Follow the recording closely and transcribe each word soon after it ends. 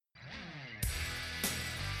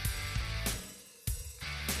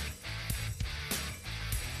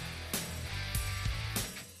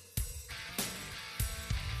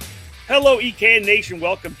Hello, EKN Nation.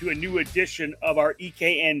 Welcome to a new edition of our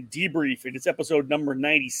EKN Debrief. It's episode number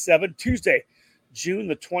 97, Tuesday, June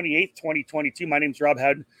the 28th, 2022. My name is Rob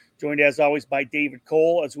Howden, joined as always by David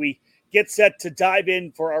Cole as we get set to dive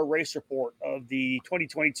in for our race report of the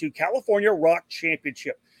 2022 California Rock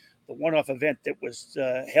Championship, the one-off event that was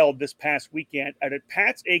held this past weekend at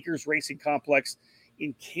Pat's Acres Racing Complex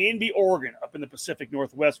in Canby, Oregon, up in the Pacific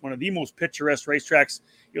Northwest, one of the most picturesque racetracks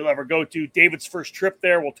you'll ever go to. David's first trip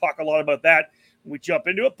there. We'll talk a lot about that when we jump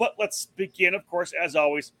into it. But let's begin, of course, as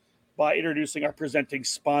always, by introducing our presenting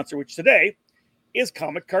sponsor, which today is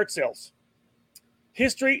Comet Kart Sales.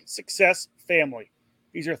 History, success, family.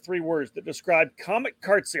 These are three words that describe Comet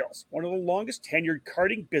Kart Sales, one of the longest tenured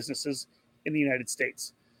karting businesses in the United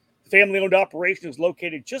States. The family-owned operation is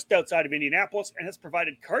located just outside of Indianapolis and has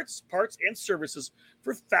provided karts, parts, and services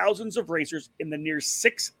for thousands of racers in the near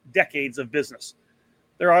 6 decades of business.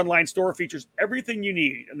 Their online store features everything you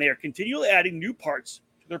need, and they are continually adding new parts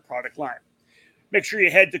to their product line. Make sure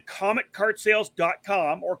you head to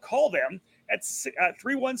CometKartSales.com or call them at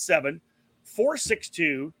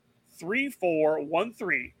 317-462-3413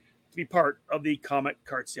 to be part of the Comet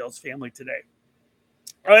Kart Sales family today.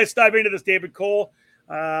 All right, let's dive into this, David Cole.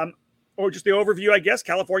 Or just the overview, I guess.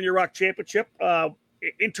 California Rock Championship.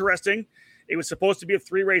 Interesting. It was supposed to be a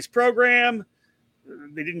 3-race program.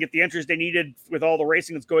 They didn't get the entries they needed with all the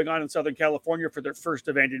racing that's going on in Southern California for their first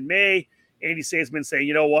event in May. Andy Saisman saying,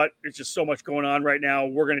 you know what? There's just so much going on right now.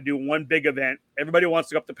 We're going to do one big event. Everybody wants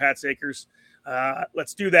to go up to Pat's Acres.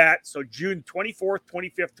 Let's do that. So June 24th,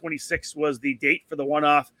 25th, 26th was the date for the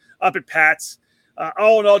one-off up at Pat's.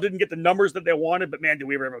 All in all, didn't get the numbers that they wanted, but man, did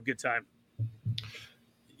we ever have a good time.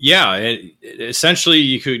 Yeah, essentially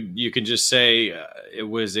you could just say it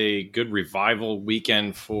was a good revival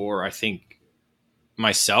weekend for, I think,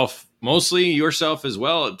 myself, mostly yourself as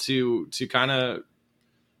well, to kind of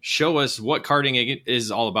show us what karting is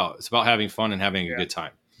all about. It's about having fun and having a good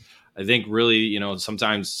time. I think really,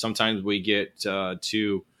 sometimes we get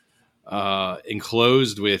too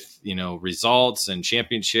enclosed with, results and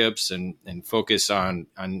championships and focus on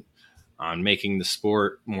making the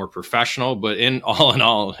sport more professional, but in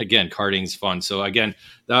all, again, karting's fun. So again,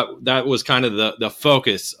 that was kind of the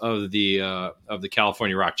focus of the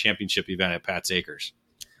California Rock Championship event at Pat's Acres.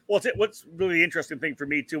 Well, what's really the interesting thing for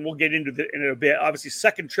me too, and we'll get into it in a bit. Obviously,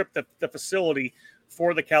 second trip to the facility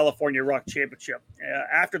for the California Rock Championship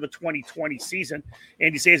after the 2020 season.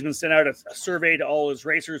 Andy Saisman sent out a survey to all his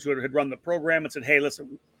racers who had run the program and said, "Hey,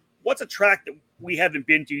 listen, what's a track that we haven't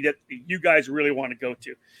been to that you guys really want to go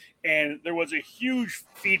to?" And there was a huge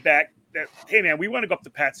feedback that, hey, man, we want to go up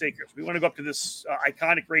to Pat's Acres. We want to go up to this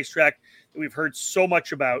iconic racetrack that we've heard so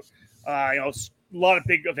much about. A lot of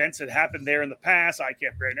big events that happened there in the past,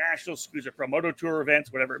 ICAF Grand National, SCUSA Pro Moto Tour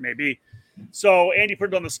events, whatever it may be. So Andy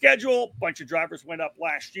put it on the schedule. A bunch of drivers went up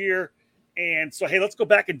last year. And so, hey, let's go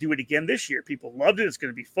back and do it again this year. People loved it. It's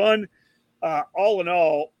going to be fun. All in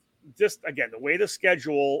all, just, again, the way the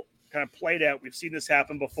schedule kind of played out, we've seen this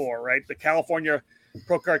happen before, right? The California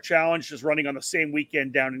Pro Kart Challenge is running on the same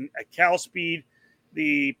weekend down at Cal Speed.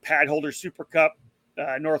 The Pad Holder Super Cup,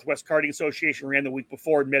 Northwest Karting Association ran the week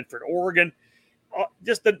before in Medford, Oregon.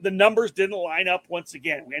 Just the numbers didn't line up once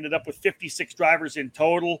again. We ended up with 56 drivers in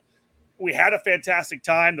total. We had a fantastic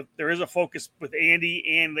time. There is a focus with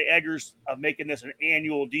Andy and the Eggers of making this an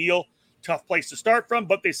annual deal. Tough place to start from,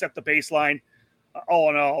 but they set the baseline. All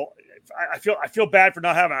in all, I feel bad for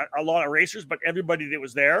not having a lot of racers, but everybody that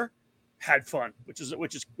was there had fun, which is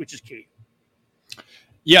key.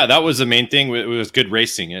 Yeah, that was the main thing. It was good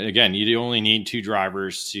racing. Again, you only need 2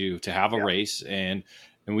 drivers to have a race, and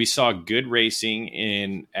we saw good racing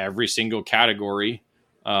in every single category.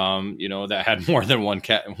 That had more than one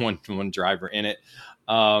driver in it.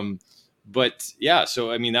 But yeah,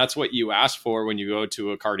 so I mean, that's what you ask for when you go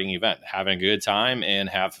to a karting event: having a good time and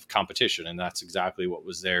have competition, and that's exactly what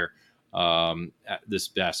was there at this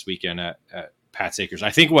past weekend at Pat's Acres.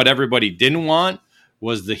 I think what everybody didn't want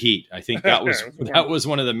was the heat. I think that was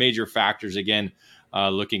one of the major factors. Again,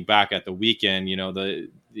 looking back at the weekend,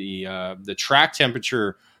 the track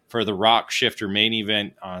temperature for the Rock Shifter main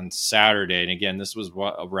event on Saturday, and again, this was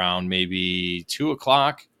around maybe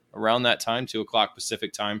 2:00 around that time, 2:00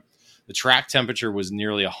 Pacific time. The track temperature was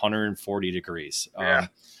nearly 140 degrees. Yeah.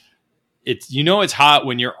 It's hot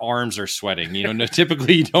when your arms are sweating.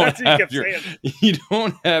 Typically you don't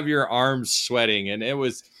have your arms sweating, and it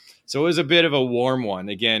was a bit of a warm one.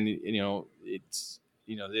 Again, it's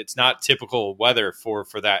not typical weather for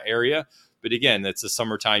that area, but again, it's the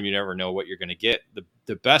summertime. You never know what you're going to get.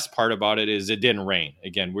 The best part about it is it didn't rain.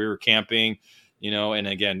 Again, we were camping, and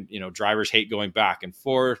again, drivers hate going back and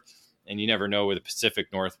forth. and you never know with the Pacific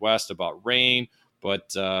Northwest about rain.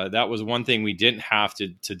 But that was one thing we didn't have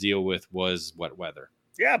to deal with was wet weather.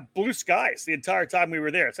 Yeah, blue skies the entire time we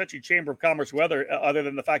were there. It's actually Chamber of Commerce weather, other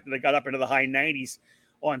than the fact that they got up into the high 90s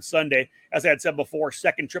on Sunday. As I had said before,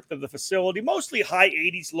 second trip to the facility, mostly high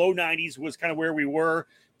 80s, low 90s was kind of where we were.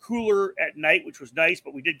 Cooler at night, which was nice,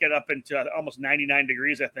 but we did get up into almost 99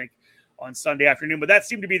 degrees, I think, on Sunday afternoon. But that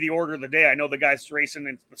seemed to be the order of the day. I know the guys racing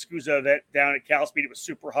in the SCUSA that down at Cal Speed, it was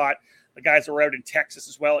super hot. The guys that were out in Texas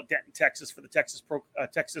as well, at Denton, Texas, for the Texas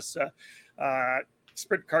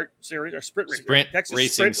Sprint Kart Series or Sprint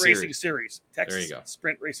Racing Series. Texas there you go.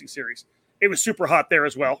 Sprint Racing Series. It was super hot there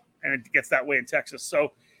as well, and it gets that way in Texas.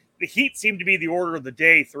 So the heat seemed to be the order of the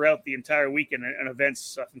day throughout the entire weekend and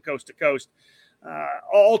events from coast to coast.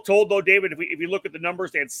 All told, though, David, if you look at the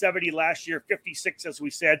numbers, they had 70 last year, 56, as we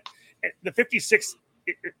said. The 56,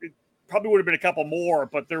 it probably would have been a couple more,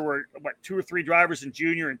 but there were, 2 or 3 drivers in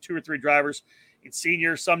junior and 2 or 3 drivers in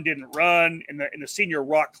senior. Some didn't run in the senior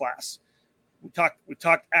rock class. We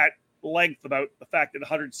talked at length about the fact that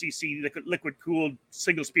 100cc liquid cooled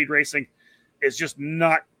single speed racing is just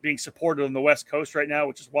not being supported on the West Coast right now,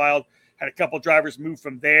 which is wild. Had a couple drivers move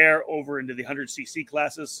from there over into the 100cc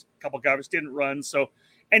classes. A couple drivers didn't run, so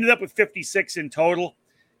ended up with 56 in total.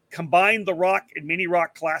 Combined the rock and mini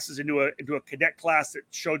rock classes into a cadet class that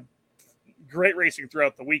showed great racing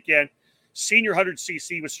throughout the weekend. Senior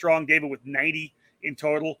 100cc was strong, David, with 90 in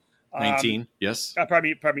total. 19, yes.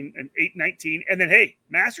 Probably an 19. And then, hey,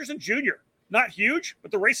 Masters and Junior. Not huge,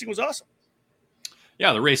 but the racing was awesome.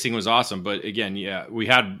 Yeah, the racing was awesome. But again, yeah, we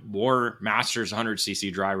had more Masters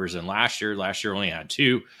 100cc drivers than last year. Last year only had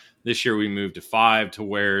 2. This year we moved to 5, to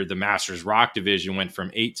where the Masters Rock division went from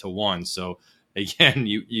 8 to 1. So again,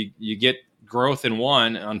 you get growth in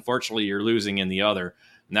one. Unfortunately, you're losing in the other.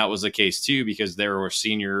 And that was the case too, because there were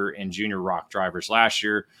senior and junior rock drivers last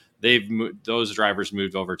year. Those drivers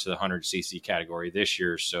moved over to the 100cc category this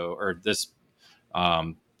year. So, or this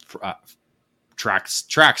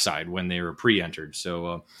track side when they were pre-entered.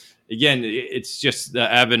 So again, it's just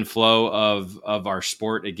the ebb and flow of our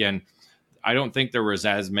sport. Again, I don't think there was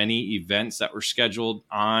as many events that were scheduled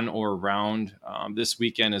on or around this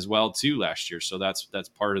weekend as well too last year. So that's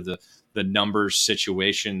part of the numbers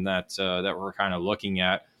situation that we're kind of looking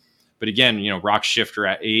at. But again, Rock Shifter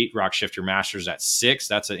at 8, Rock Shifter Masters at 6.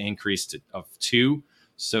 That's an increase of 2.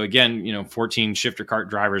 So again, 14 shifter kart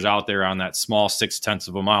drivers out there on that small 0.6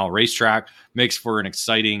 of a mile racetrack makes for an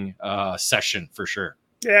exciting session for sure.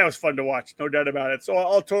 Yeah, it was fun to watch, no doubt about it. So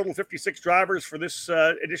all total 56 drivers for this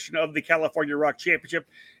edition of the California Rock Championship.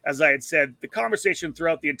 As I had said, the conversation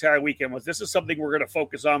throughout the entire weekend was this is something we're going to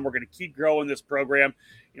focus on. We're going to keep growing this program.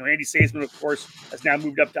 Andy Saisman, of course, has now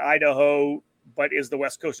moved up to Idaho, but is the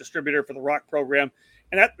West Coast distributor for the Rock program.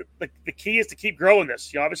 And that the key is to keep growing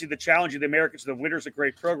this. Obviously, the challenge of the Americans, the winner's a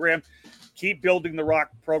great program. Keep building the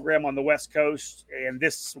Rock program on the West Coast. And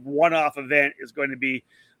this one-off event is going to be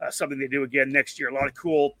something they do again next year. A lot of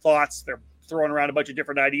cool thoughts. They're throwing around a bunch of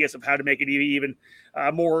different ideas of how to make it even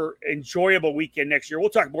more enjoyable weekend next year. We'll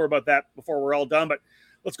talk more about that before we're all done. But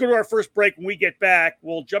let's go to our first break. When we get back,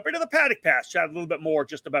 we'll jump into the Paddock Pass, chat a little bit more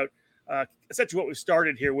just about essentially what we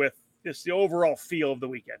started here with, just the overall feel of the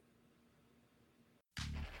weekend.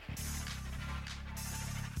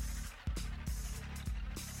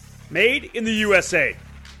 Made in the USA.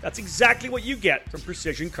 That's exactly what you get from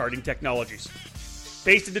Precision Karting Technologies.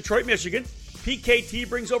 Based in Detroit, Michigan, PKT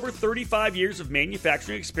brings over 35 years of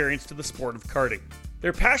manufacturing experience to the sport of karting.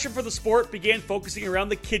 Their passion for the sport began focusing around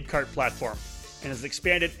the Kid Kart platform and has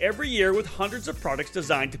expanded every year with hundreds of products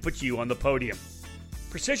designed to put you on the podium.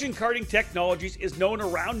 Precision Karting Technologies is known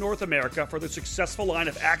around North America for their successful line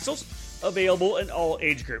of axles, available in all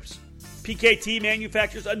age groups. PKT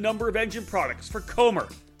manufactures a number of engine products for Comer,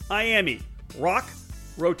 IAME, Rock,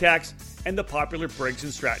 Rotax, and the popular Briggs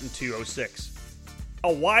 & Stratton 206.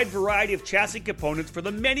 A wide variety of chassis components for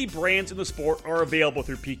the many brands in the sport are available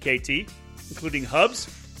through PKT, including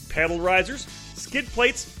hubs, pedal risers, skid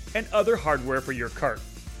plates, and other hardware for your kart.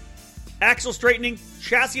 Axle straightening,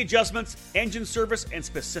 chassis adjustments, engine service, and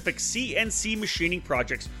specific CNC machining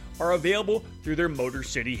projects are available through their Motor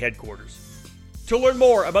City headquarters. To learn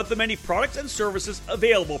more about the many products and services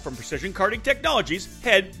available from Precision Karting Technologies,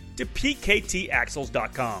 head to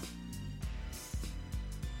pktaxles.com.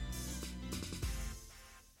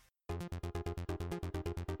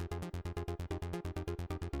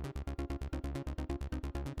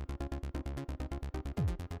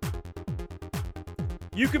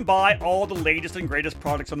 You can buy all the latest and greatest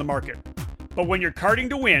products on the market, but when you're karting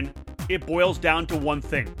to win, it boils down to one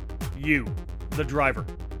thing: you, the driver.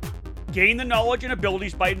 Gain the knowledge and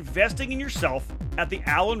abilities by investing in yourself at the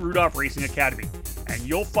Alan Rudolph Racing Academy, and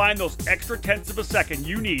you'll find those extra tenths of a second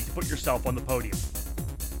you need to put yourself on the podium.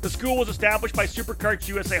 The school was established by SuperKarts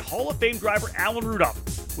USA Hall of Fame driver Alan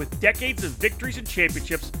Rudolph, with decades of victories and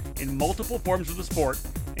championships in multiple forms of the sport,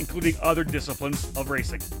 including other disciplines of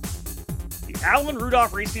racing. The Alan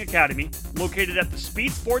Rudolph Racing Academy, located at the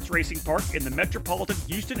Speed Sports Racing Park in the metropolitan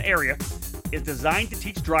Houston area, is designed to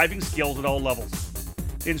teach driving skills at all levels.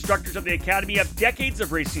 The instructors of the Academy have decades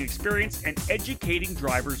of racing experience and educating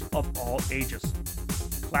drivers of all ages.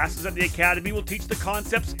 Classes at the Academy will teach the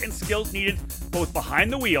concepts and skills needed both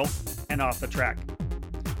behind the wheel and off the track.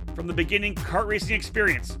 From the beginning kart racing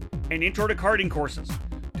experience and intro to karting courses,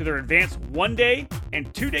 to their advanced 1-day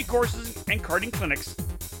and 2-day courses and karting clinics,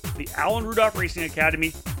 the Alan Rudolph Racing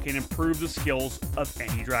Academy can improve the skills of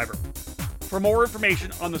any driver. For more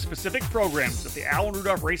information on the specific programs that the Alan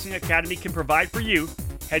Rudolph Racing Academy can provide for you,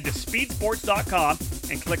 head to speedsports.com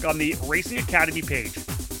and click on the Racing Academy page.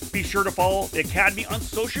 Be sure to follow the Academy on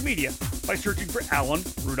social media by searching for Alan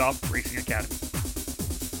Rudolph Racing Academy.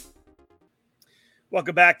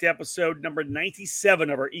 Welcome back to episode number 97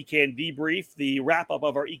 of our ECAN Debrief, the wrap-up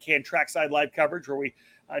of our ECAN Trackside Live coverage, where we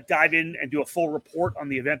dive in and do a full report on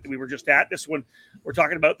the event that we were just at. This one, we're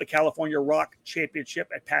talking about the California Rock Championship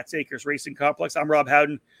at Pat's Acres Racing Complex. I'm Rob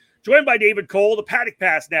Howden, joined by David Cole. The Paddock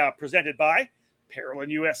Pass now presented by Parolin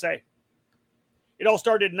USA. It all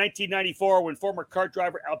started in 1994 when former kart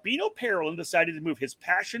driver Albino Parolin decided to move his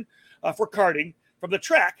passion for karting from the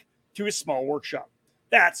track to his small workshop.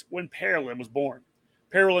 That's when Parolin was born.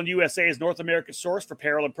 Parolin USA is North America's source for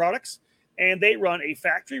Parolin products, and they run a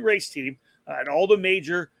factory race team at all the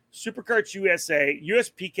major SuperKarts USA,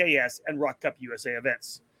 USPKS, and Rock Cup USA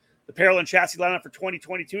events. The Parolin chassis lineup for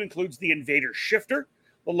 2022 includes the Invader Shifter,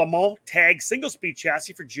 the Le Mans Tag single-speed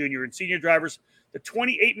chassis for junior and senior drivers, the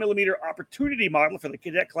 28mm Opportunity model for the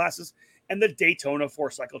cadet classes, and the Daytona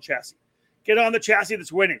 4-cycle chassis. Get on the chassis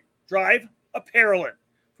that's winning. Drive a Parolin.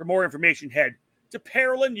 For more information, head to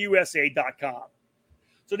ParolinUSA.com.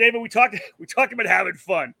 So, David, we talked about having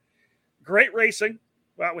fun. Great racing.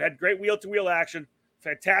 Well, we had great wheel-to-wheel action,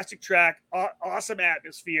 fantastic track, awesome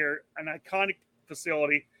atmosphere, an iconic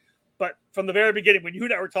facility. But from the very beginning, when you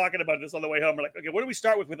and I were talking about this on the way home, we're like, okay, what do we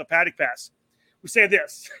start with the Paddock Pass? We say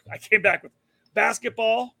this. I came back with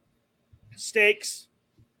basketball, steaks,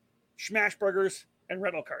 smash burgers, and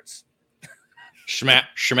rental carts.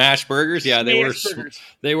 Smash burgers, yeah, they were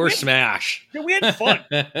smash. Yeah, we had fun.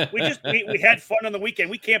 we had fun on the weekend.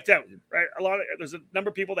 We camped out, right? There's a number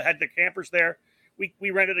of people that had the campers there.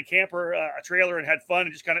 We rented a camper, a trailer, and had fun,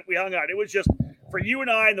 and just we hung out. It was just for you and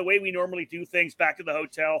I, and the way we normally do things, back to the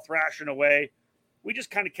hotel, thrashing away. We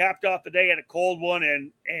just kind of capped off the day, had a cold one,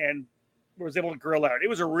 and was able to grill out. It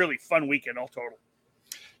was a really fun weekend, all total.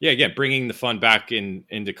 Yeah, again, bringing the fun back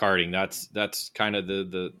into karting. That's kind of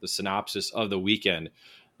the synopsis of the weekend.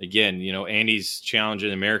 Again, Andy's Challenge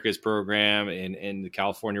in America's program and the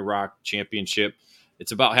California Rock Championship.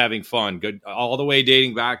 It's about having fun. Good, all the way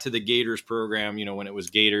dating back to the Gators program. When it was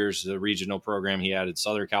Gators, the regional program he had in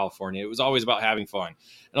Southern California. It was always about having fun,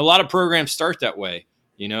 and a lot of programs start that way.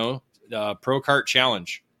 The Pro Kart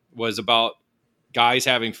Challenge was about guys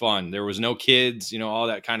having fun. There was no kids, all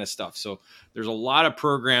that kind of stuff. So there's a lot of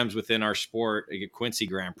programs within our sport. Quincy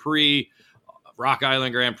Grand Prix, Rock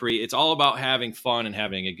Island Grand Prix. It's all about having fun and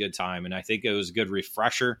having a good time. And I think it was a good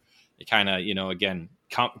refresher. It kind of, again,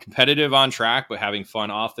 competitive on track, but having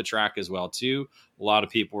fun off the track as well too. A lot of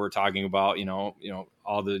people were talking about,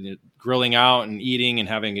 all the grilling out and eating and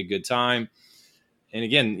having a good time. And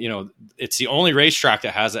again, it's the only racetrack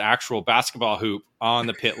that has an actual basketball hoop on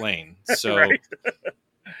the pit lane. So, right.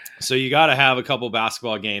 So you got to have a couple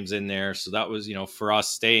basketball games in there. So that was, for us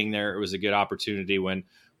staying there, it was a good opportunity when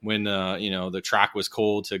the track was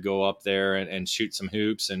cold to go up there and shoot some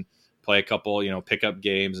hoops and play a couple, pickup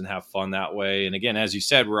games and have fun that way. And again, as you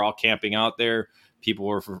said, we're all camping out there. People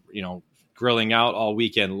were, grilling out all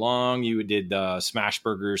weekend long. You did the smash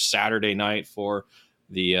burgers Saturday night for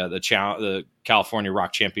the California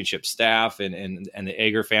Rock Championship staff and the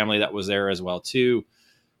Ager family that was there as well too.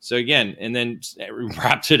 So again, and then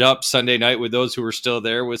wrapped it up Sunday night with those who were still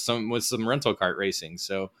there with some rental kart racing.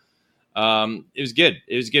 So it was good.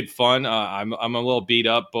 It was good fun. I'm a little beat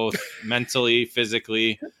up both mentally,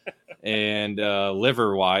 physically, and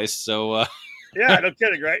liver wise. So yeah, no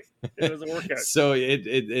kidding, right? It was a workout. So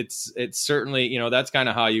it's certainly, that's kind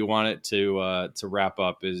of how you want it to wrap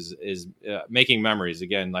up is making memories.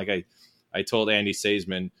 Again, like I told Andy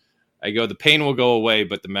Seisman, the pain will go away,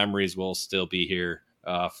 but the memories will still be here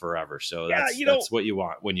forever. So that's what you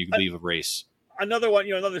want when you leave a race. another one,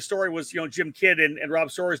 another story was, Jim Kidd and Rob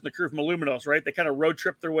Soares and the crew from Aluminos, right? They kind of road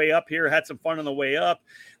tripped their way up here, had some fun on the way up.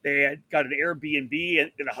 They had got an Airbnb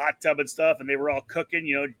and a hot tub and stuff, and they were all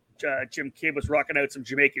cooking. Jim Kidd was rocking out some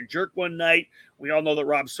Jamaican jerk one night. We all know that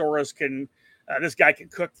Rob Soares this guy can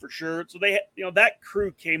cook for sure. So they, that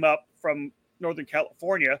crew came up from Northern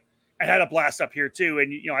California and had a blast up here too.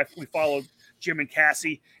 And, we followed Jim and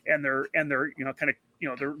Cassie and their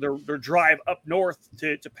their drive up north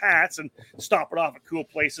to Pat's and stopping off at cool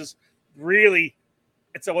places. Really,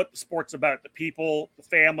 it's what the sport's about: the people, the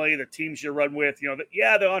family, the teams you run with.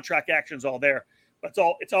 The on-track action's all there, but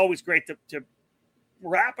it's always great to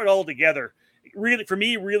wrap it all together. It really, for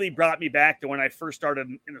me, really brought me back to when I first started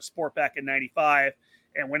in the sport back in '95,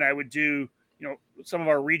 and when I would do some of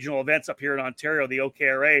our regional events up here in Ontario, the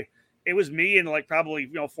OKRA. It was me and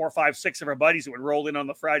probably 4, 5, 6 of our buddies that would roll in on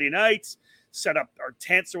the Friday nights, set up our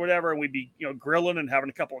tents or whatever, and we'd be grilling and having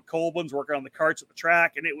a couple of cold ones, working on the carts at the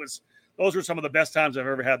track, and those were some of the best times I've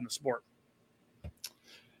ever had in the sport.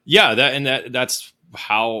 Yeah, that's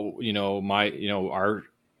how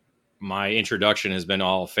my introduction has been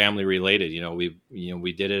all family related.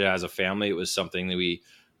 We did it as a family. It was something that we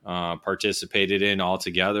participated in all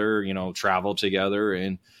together. Traveled together,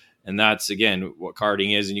 and that's, again, what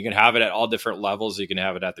karting is. And you can have it at all different levels. You can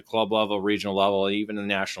have it at the club level, regional level, even the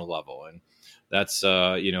national level. And that's,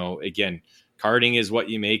 again, karting is what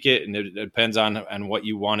you make it, and it depends on what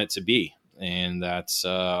you want it to be. And that's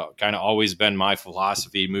kind of always been my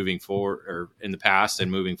philosophy moving forward, or in the past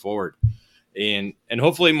and moving forward. And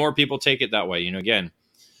hopefully more people take it that way. Not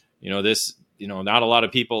a lot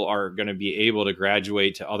of people are going to be able to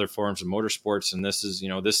graduate to other forms of motorsports. And this is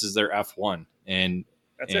their F1.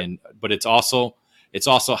 But it's also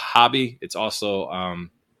hobby. It's also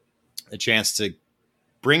a chance to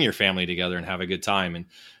bring your family together and have a good time.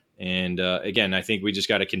 And again, I think we just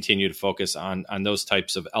got to continue to focus on those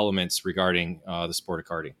types of elements regarding the sport of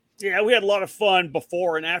karting. Yeah, we had a lot of fun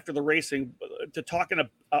before and after the racing, to talking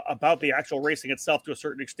about the actual racing itself to a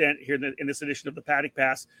certain extent here in this edition of the Paddock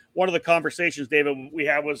Pass. One of the conversations, David, we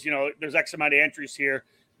had was, there's X amount of entries here,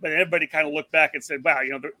 but everybody kind of looked back and said, wow,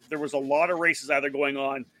 there was a lot of races either going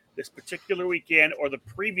on this particular weekend or the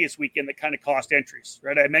previous weekend that kind of cost entries,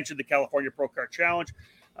 right? I mentioned the California Pro Kart Challenge.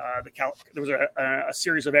 There was a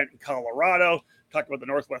series event in Colorado. Talked about the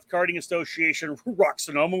Northwest Karting Association. Rock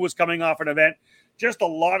Sonoma was coming off an event. Just a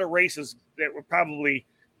lot of races that would probably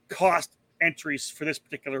cost entries for this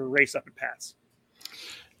particular race up at Pat's.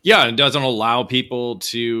 Yeah, it doesn't allow people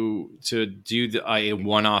to do a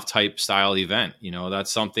one-off type style event.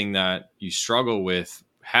 That's something that you struggle with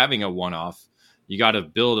having a one-off. You got to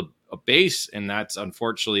build a base, and that's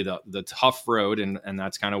unfortunately the tough road, and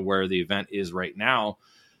that's kind of where the event is right now.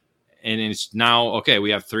 And it's now, okay, we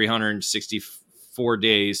have 364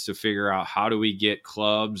 days to figure out how do we get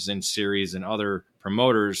clubs and series and other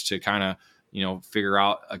promoters to kind of, figure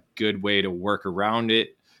out a good way to work around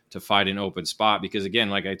it, to find an open spot. Because again,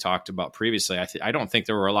 like I talked about previously, I don't think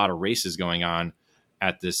there were a lot of races going on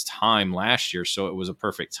at this time last year. So it was a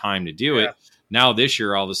perfect time to do it. Now this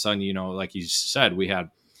year, all of a sudden, like you said, we had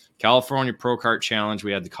California Pro Kart Challenge,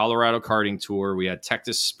 we had the Colorado Karting Tour, we had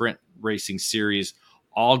Texas Sprint Racing Series,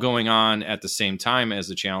 all going on at the same time as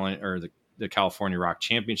the challenge, or the California Rock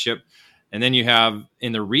Championship. And then you have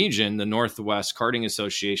in the region, the Northwest Karting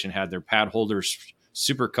Association had their Pad Holders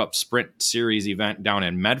Super Cup Sprint Series event down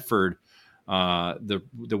in Medford the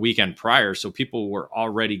weekend prior. So people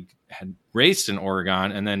had raced in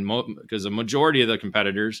Oregon, and then because the majority of the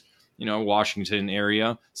competitors, Washington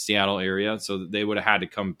area, Seattle area, so they would have had to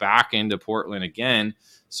come back into Portland again.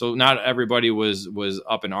 So not everybody was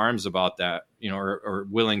up in arms about that, or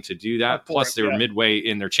willing to do that. Plus, they were midway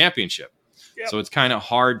in their championship. Yep. So it's kind of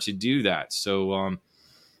hard to do that. So,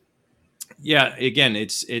 again,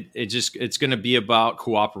 it's going to be about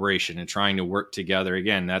cooperation and trying to work together.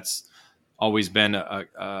 Again, that's always been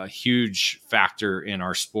a huge factor in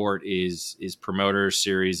our sport is promoters,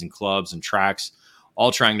 series, and clubs and tracks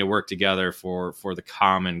all trying to work together for the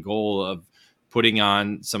common goal of putting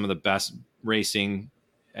on some of the best racing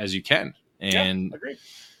as you can. And,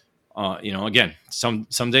 again,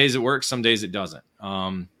 some days it works, some days it doesn't.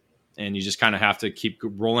 And you just kind of have to keep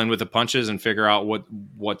rolling with the punches and figure out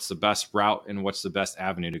what's the best route and what's the best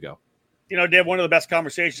avenue to go. Dave, one of the best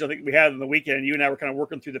conversations I think we had on the weekend, you and I were kind of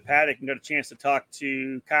working through the paddock and got a chance to talk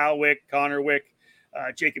to Kyle Wick, Connor Wick,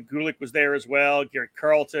 Jacob Gulick was there as well, Gary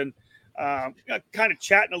Carlton, kind of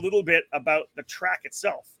chatting a little bit about the track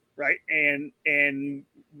itself, right? And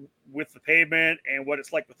with the pavement and what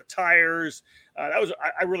it's like with the tires.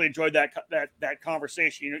 I really enjoyed that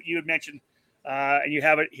conversation. You had mentioned And you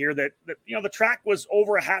have it here that the track was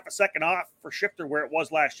over a half a second off for shifter where it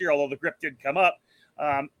was last year, although the grip did come up.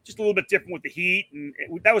 Just a little bit different with the heat, and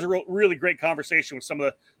that was a really great conversation with some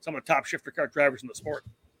of the top shifter kart drivers in the sport.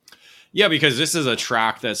 Yeah, because this is a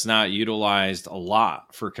track that's not utilized a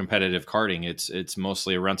lot for competitive karting. It's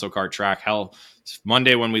mostly a rental kart track. Hell,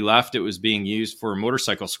 Monday when we left, it was being used for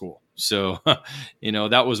motorcycle school. So,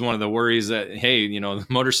 that was one of the worries that, hey, the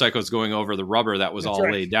motorcycle's going over the rubber that was all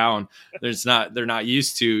laid down. They're not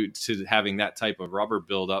used to having that type of rubber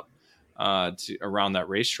buildup around that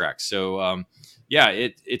racetrack. So,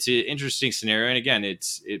 it's an interesting scenario. And again,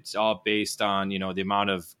 it's all based on, the amount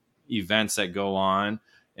of events that go on.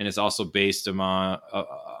 And it's also based on the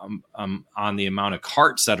amount of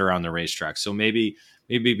karts that are on the racetrack. So maybe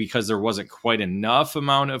because there wasn't quite enough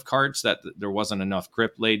amount of karts that there wasn't enough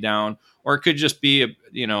grip laid down, or it could just be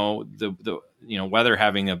the weather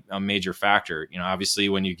having a major factor. Obviously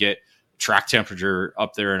when you get track temperature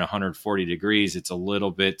up there in 140 degrees, it's a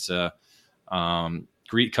little bit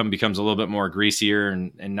becomes a little bit more greasier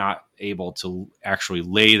and not able to actually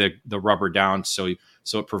lay the rubber down. So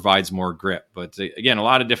it provides more grip. But again, a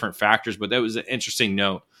lot of different factors, but that was an interesting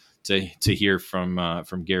note to hear from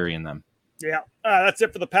Gary and them. Yeah, that's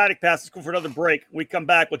it for the Paddock Pass. Let's go for another break. When we come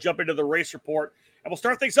back, we'll jump into the race report, and we'll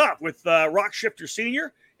start things off with Rock Shifter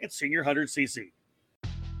Senior and Senior 100cc.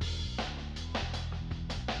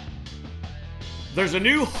 There's a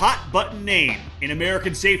new hot button name in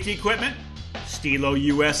American safety equipment, Stilo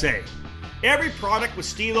USA. Every product with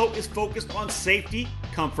Stilo is focused on safety,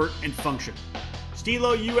 comfort, and function.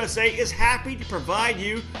 Stilo USA is happy to provide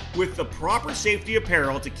you with the proper safety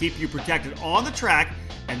apparel to keep you protected on the track,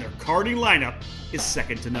 and their karting lineup is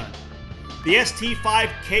second to none. The ST5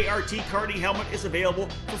 KRT karting helmet is available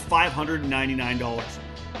for $599.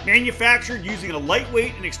 Manufactured using a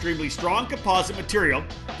lightweight and extremely strong composite material,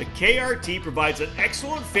 the KRT provides an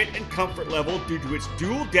excellent fit and comfort level due to its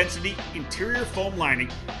dual density interior foam lining,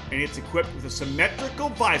 and it's equipped with a symmetrical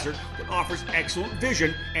visor that offers excellent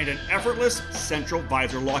vision and an effortless central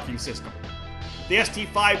visor locking system. The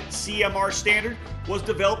ST5 CMR standard was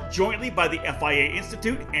developed jointly by the FIA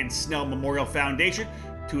Institute and Snell Memorial Foundation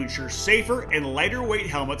to ensure safer and lighter weight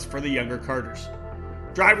helmets for the younger karters.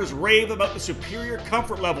 Drivers rave about the superior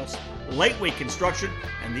comfort levels, lightweight construction,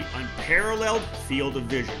 and the unparalleled field of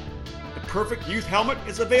vision. The perfect youth helmet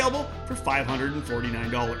is available for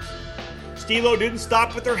 $549. Stilo didn't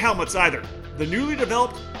stop with their helmets either. The newly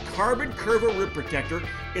developed Carbon Curva Rib Protector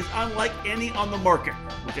is unlike any on the market,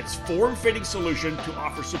 with its form-fitting solution to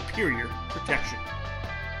offer superior protection.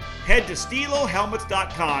 Head to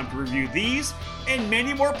StiloHelmets.com to review these and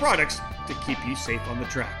many more products to keep you safe on the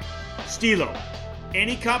track. Stilo.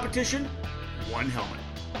 Any competition, one helmet.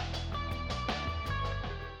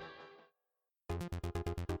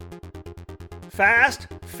 Fast,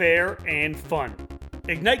 fair, and fun.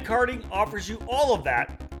 Ignite Karting offers you all of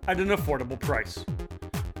that at an affordable price.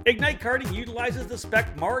 Ignite Karting utilizes the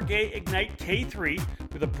spec Margay Ignite K3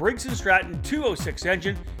 with a Briggs & Stratton 206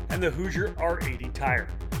 engine and the Hoosier R80 tire.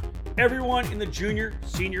 Everyone in the junior,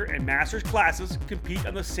 senior, and masters classes compete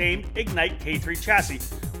on the same Ignite K3 chassis,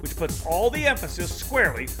 which puts all the emphasis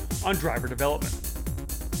squarely on driver development.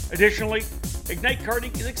 Additionally, Ignite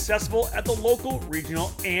Karting is accessible at the local,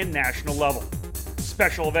 regional, and national level.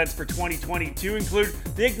 Special events for 2022 include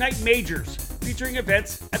the Ignite Majors, featuring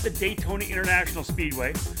events at the Daytona International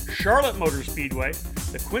Speedway, Charlotte Motor Speedway,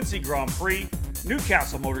 the Quincy Grand Prix,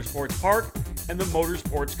 Newcastle Motorsports Park, and the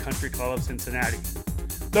Motorsports Country Club of Cincinnati.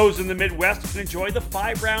 Those in the Midwest can enjoy the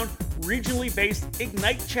 5-round, regionally based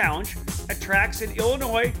Ignite Challenge at tracks in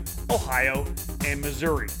Illinois, Ohio, and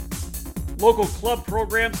Missouri. Local club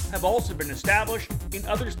programs have also been established in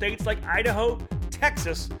other states like Idaho,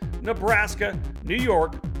 Texas, Nebraska, New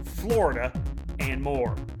York, Florida, and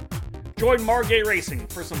more. Join Margay Racing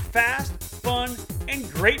for some fast, fun, and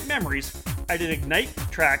great memories at an Ignite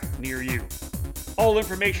track near you. All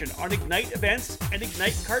information on Ignite events and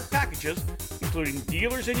Ignite kart packages, including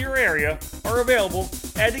dealers in your area, are available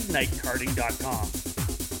at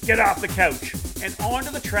IgniteKarting.com. Get off the couch and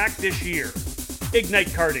onto the track this year. Ignite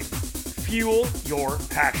Karting. Fuel your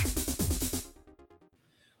passion.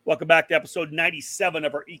 Welcome back to episode 97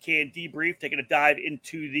 of our EKN Debrief, taking a dive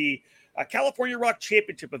into the California Rock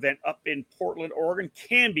Championship event up in Portland, Oregon.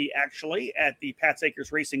 Canby, actually, at the Pat's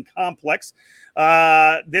Acres Racing Complex.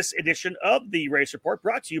 This edition of the Race Report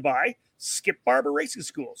brought to you by Skip Barber Racing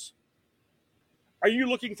Schools. Are you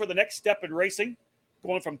looking for the next step in racing?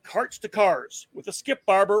 Going from karts to cars with the Skip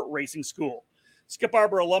Barber Racing School. Skip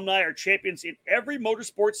Barber alumni are champions in every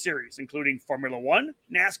motorsports series, including Formula One,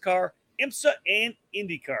 NASCAR, IMSA, and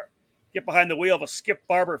IndyCar. Get behind the wheel of a Skip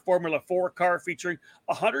Barber Formula 4 car featuring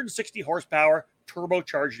a 160 horsepower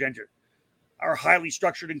turbocharged engine. Our highly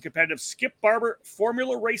structured and competitive Skip Barber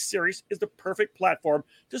Formula Race Series is the perfect platform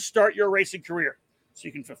to start your racing career, so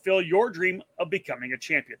you can fulfill your dream of becoming a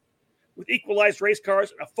champion. With equalized race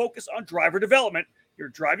cars and a focus on driver development, your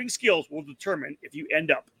driving skills will determine if you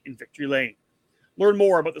end up in victory lane. Learn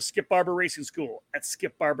more about the Skip Barber Racing School at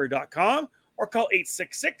skipbarber.com or call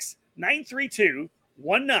 866-932-1949.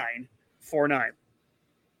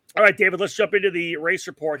 All right, David, let's jump into the race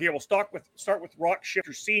report here. We'll start with Rock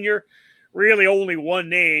Shifter Sr. Really only one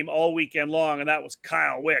name all weekend long, and that was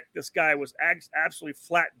Kyle Wick. This guy was absolutely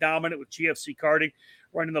flat dominant with GFC karting,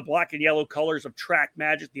 running the black and yellow colors of Track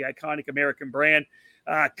Magic, the iconic American brand.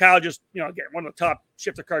 Kyle just, again, one of the top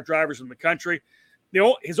shifter kart drivers in the country.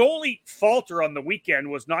 His only falter on the weekend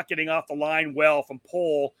was not getting off the line well from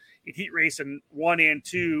pole in heat racing 1 and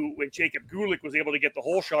 2 when Jacob Gulick was able to get the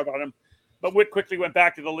whole shot on him. But Wick quickly went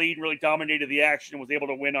back to the lead and really dominated the action and was able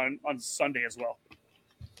to win on Sunday as well.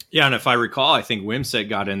 Yeah, and if I recall, I think Wimsett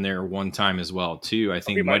got in there one time as well, too. I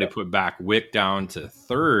think he might have put back Wick down to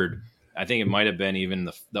third. I think it might have been even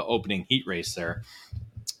the opening heat race there.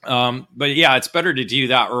 But yeah, it's better to do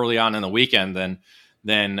that early on in the weekend than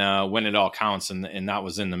when it all counts. And that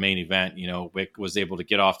was in the main event. Wick was able to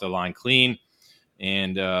get off the line clean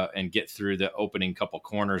and get through the opening couple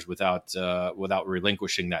corners without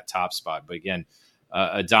relinquishing that top spot. But again,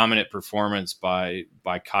 a dominant performance by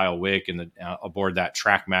Kyle Wick and aboard that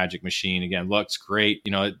Track Magic machine. Again, looks great.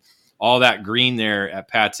 All that green there at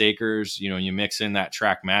Pat's Acres. You mix in that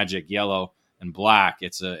Track Magic yellow and black.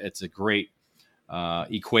 It's a great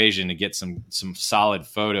equation to get some solid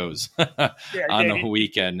photos on the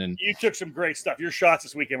weekend. And you took some great stuff. Your shots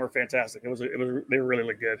this weekend were fantastic. They really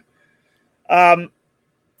looked good.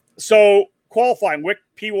 So qualifying, Wick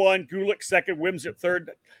P1, Gulick second, Wimsett third.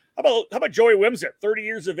 How about Joey Wimsett, 30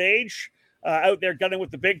 years of age, out there gunning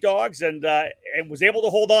with the big dogs and was able to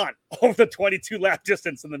hold on over the 22 lap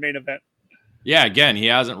distance in the main event. Yeah, again, he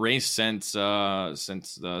hasn't raced since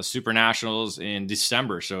the Super Nationals in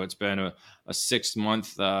December, so it's been a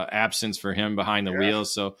 6-month absence for him behind the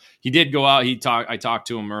wheels. So he did go out. I talked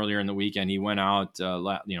to him earlier in the weekend. He went out,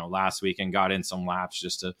 last week and got in some laps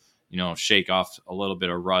just to shake off a little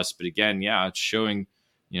bit of rust. But again, yeah, it's showing.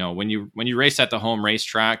 When you race at the home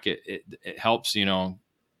racetrack, it helps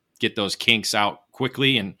get those kinks out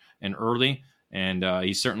quickly and early. And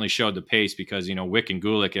he certainly showed the pace because Wick and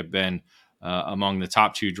Gulick have been among the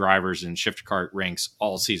top 2 drivers in shifter kart ranks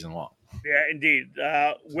all season long. Yeah, indeed.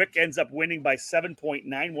 Wick ends up winning by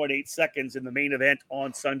 7.918 seconds in the main event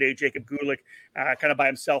on Sunday. Jacob Gulick kind of by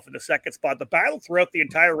himself in the second spot. The battle throughout the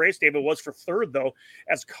entire race, David, was for third, though,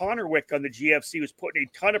 as Connor Wick on the GFC was putting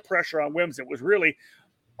a ton of pressure on Wims. It was really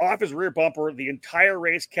off his rear bumper the entire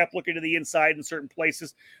race, kept looking to the inside in certain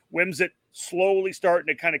places. Wimsett slowly starting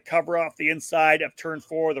to kind of cover off the inside of turn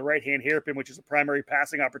 4, the right-hand hairpin, which is a primary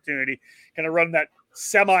passing opportunity, kind of run that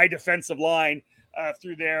semi-defensive line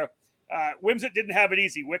through there. Wimsett didn't have it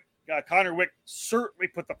easy. Connor Wick certainly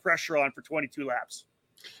put the pressure on for 22 laps.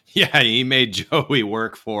 Yeah, he made Joey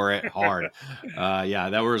work for it hard.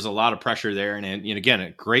 There was a lot of pressure there. And again, a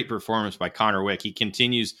great performance by Connor Wick. He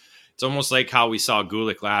continues. It's almost like how we saw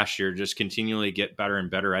Gulick last year, just continually get better and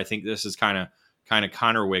better. I think this is kind of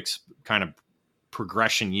Connor Wick's kind of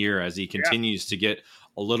progression year as he continues to get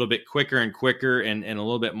a little bit quicker and quicker and a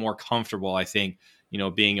little bit more comfortable, I think,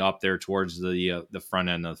 being up there towards the front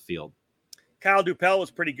end of the field. Kyle Dupel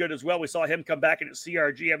was pretty good as well. We saw him come back into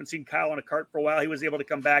CRG. Haven't seen Kyle on a kart for a while. He was able to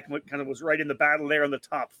come back and kind of was right in the battle there in the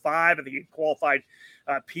top 5. I think he qualified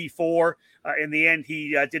P4. In the end,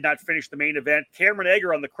 he did not finish the main event. Cameron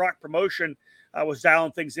Egger on the Croc promotion was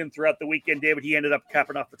dialing things in throughout the weekend. David, he ended up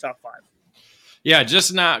capping off the top 5. Yeah,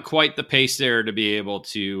 just not quite the pace there to be able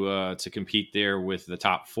to compete there with the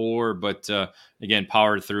top 4. But again,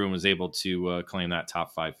 powered through and was able to claim that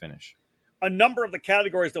top 5 finish. A number of the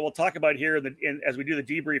categories that we'll talk about here as we do the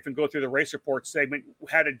debrief and go through the race report segment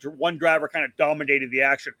had one driver kind of dominated the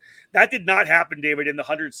action. That did not happen, David, in the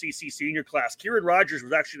 100cc senior class. Kieran Rogers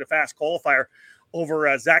was actually the fast qualifier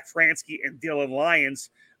over Zach Fransky and Dylan Lyons.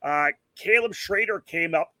 Caleb Schrader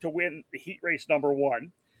came up to win the heat race number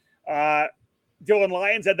 1. Dylan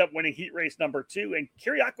Lyons ended up winning heat race number 2, and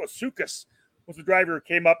Kyriakos Soukas was the driver who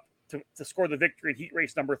came up to score the victory in heat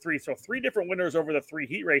race number 3. So 3 different winners over the 3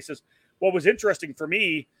 heat races. What was interesting for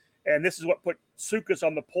me, and this is what put Soukas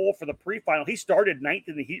on the pole for the pre-final, he started 9th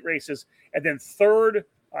in the heat races and then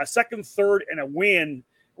second, third, and a win.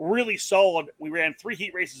 Really solid. We ran 3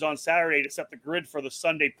 heat races on Saturday to set the grid for the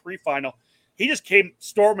Sunday pre-final. he just came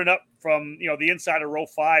storming up from, the inside of row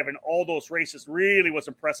 5, and all those races. Really was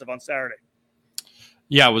impressive on Saturday.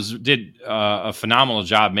 Yeah, did a phenomenal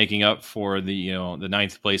job making up for the the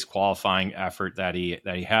ninth place qualifying effort that he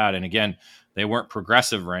had. And again, they weren't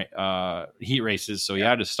progressive heat races, so he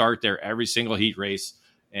had to start there every single heat race.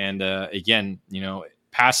 And again,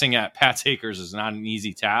 passing at Pat's Acres is not an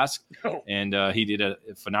easy task, and he did a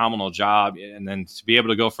phenomenal job. And then to be able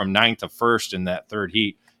to go from 9th to 1st in that third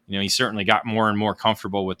heat, he certainly got more and more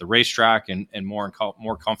comfortable with the racetrack and more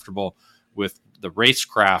comfortable with the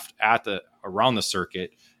racecraft around the circuit,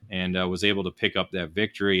 and was able to pick up that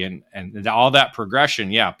victory and all that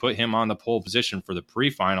progression. Yeah, put him on the pole position for the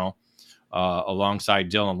pre-final alongside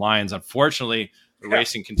Dylan Lyons. Unfortunately, the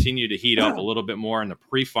racing continued to heat up a little bit more in the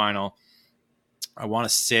pre-final. I want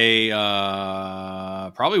to say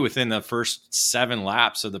probably within the first 7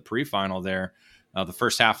 laps of the pre-final there, the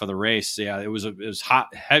first half of the race. Yeah, it was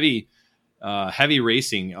hot, heavy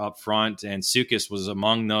racing up front, and Sukas was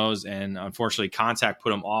among those. And unfortunately, contact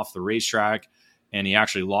put him off the racetrack, and he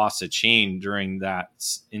actually lost a chain during that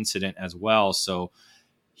incident as well. So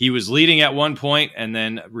he was leading at one point and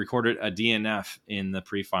then recorded a DNF in the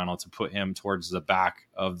pre-final to put him towards the back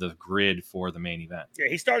of the grid for the main event. Yeah,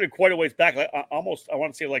 he started quite a ways back, almost, I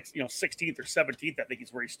want to say 16th or 17th, I think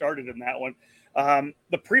is where he started in that one.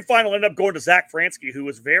 The pre-final ended up going to Zach Fransky, who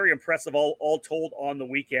was very impressive all told on the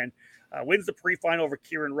weekend. Wins the pre-final over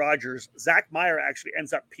Kieran Rogers. Zach Meyer actually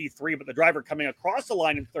ends up P3, but the driver coming across the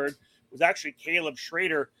line in third was actually Caleb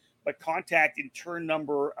Schrader, but contact in turn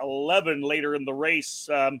number 11 later in the race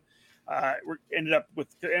ended up with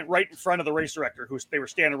right in front of the race director, they were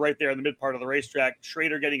standing right there in the mid part of the racetrack.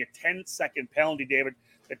 Schrader getting a 10-second penalty, David,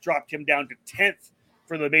 that dropped him down to 10th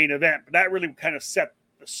for the main event. But that really kind of set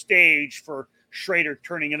the stage for Schrader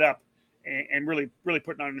turning it up and really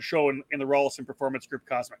putting on a show in the Rollison Performance Group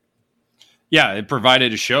Cosmic. Yeah, it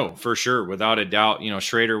provided a show for sure, without a doubt.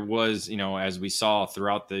 Schrader was, as we saw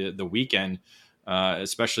throughout the weekend,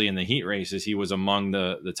 especially in the heat races, he was among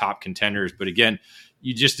the top contenders. But again,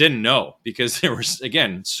 you just didn't know, because there was,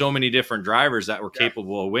 again, so many different drivers that were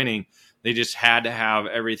capable of winning. They just had to have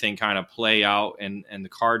everything kind of play out and the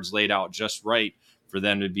cards laid out just right for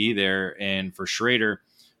them to be there. And for Schrader,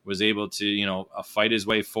 was able to, fight his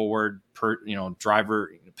way forward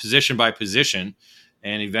driver position by position,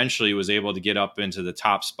 and eventually was able to get up into the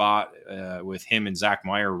top spot with him and Zach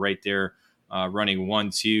Meyer right there running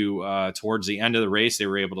 1-2 towards the end of the race. They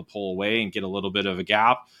were able to pull away and get a little bit of a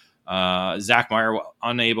gap. Zach Meyer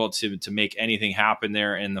unable to make anything happen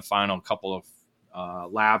there in the final couple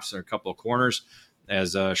of laps or a couple of corners,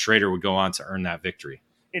 as Schrader would go on to earn that victory.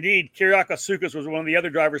 Indeed, Kiriaka Sukas was one of the other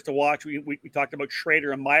drivers to watch. We talked about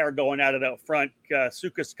Schrader and Meyer going at it out front.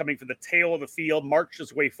 Sukas coming from the tail of the field, marched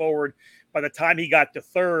his way forward. By the time he got to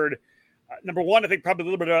third, number one, I think probably a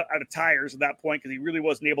little bit out of tires at that point, because he really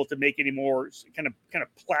wasn't able to make any more, kind of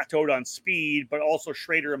plateaued on speed. But also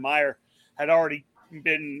Schrader and Meyer had already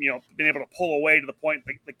been able to pull away to the point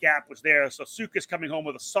the gap was there. So Sukas coming home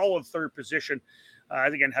with a solid third position,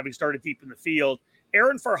 again, having started deep in the field.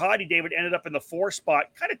 Aaron Farhadi, David, ended up in the 4th spot,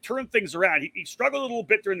 kind of turned things around. He struggled a little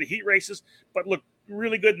bit during the heat races, but looked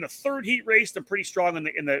really good in the third heat race and pretty strong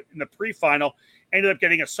in the pre-final. Ended up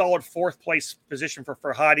getting a solid 4th place position for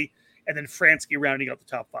Farhadi, and then Fransky rounding out the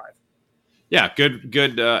top 5. Yeah,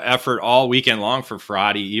 good effort all weekend long for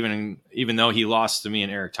Farhadi, even though he lost to me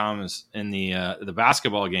and Eric Thomas in the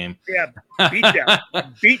basketball game. Yeah, beatdown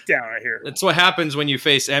right here. That's what happens when you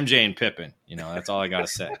face MJ and Pippen. That's all I got to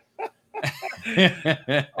say.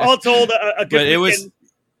 All told, a good weekend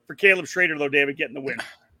for Caleb Schrader, though, David, getting the win.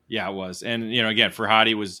 Yeah, it was. And, again,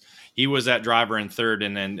 Farhadi was that driver in third.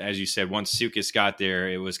 And then, as you said, once Sukas got there,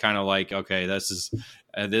 it was kind of like, okay, this is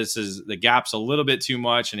the gap's a little bit too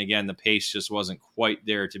much. And again, the pace just wasn't quite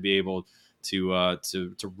there to be able to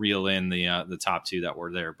reel in the top 2 that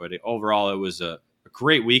were there. But overall, it was a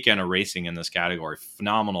great weekend of racing in this category.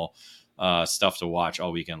 Phenomenal stuff to watch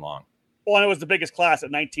all weekend long. Well, and it was the biggest class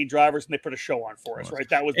at 19 drivers, and they put a show on for us, right?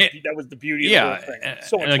 That was the beauty of the whole thing.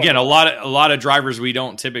 So and again, a lot of drivers we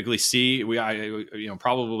don't typically see. We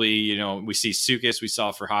probably we see Sukas, we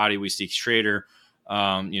saw Farhadi, we see Schrader,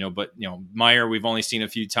 but Meyer we've only seen a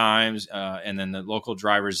few times, and then the local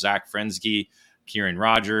drivers Zach Fransky, Kieran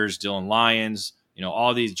Rogers, Dylan Lyons,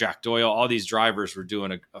 all these, Jack Doyle, all these drivers were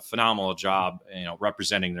doing a phenomenal job,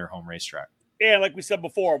 representing their home racetrack. Yeah, like we said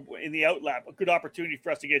before, in the outlap, a good opportunity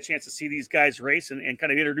for us to get a chance to see these guys race and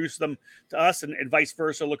kind of introduce them to us and vice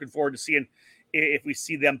versa. Looking forward to seeing if we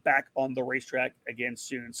see them back on the racetrack again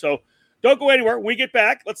soon. So don't go anywhere. When we get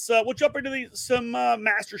back, we'll jump into some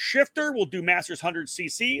Masters Shifter. We'll do Masters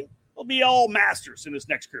 100cc. It'll be all Masters in this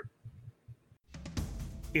next group.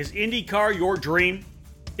 Is IndyCar your dream?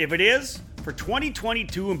 If it is, for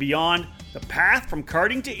 2022 and beyond, the path from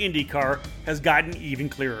karting to IndyCar has gotten even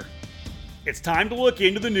clearer. It's time to look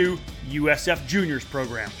into the new USF Juniors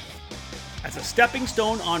program. As a stepping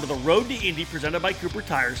stone onto the road to Indy presented by Cooper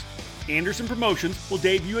Tires, Anderson Promotions will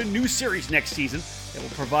debut a new series next season that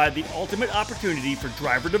will provide the ultimate opportunity for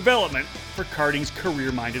driver development for karting's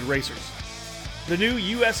career-minded racers. The new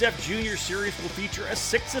USF Junior Series will feature a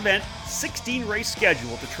 6-event, 16-race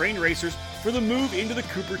schedule to train racers for the move into the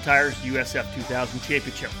Cooper Tires USF 2000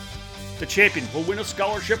 Championship. The champion will win a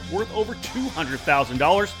scholarship worth over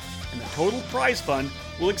 $200,000, and the total prize fund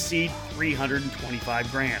will exceed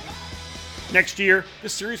 $325,000. Next year, the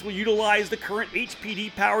series will utilize the current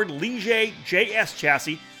HPD-powered Ligier JS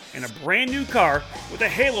chassis, and a brand new car with a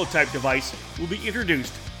Halo-type device will be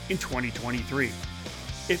introduced in 2023.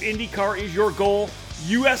 If IndyCar is your goal,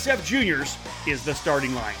 USF Juniors is the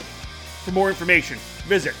starting line. For more information,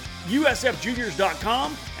 visit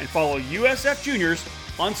usfjuniors.com and follow USF Juniors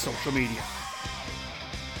on social media.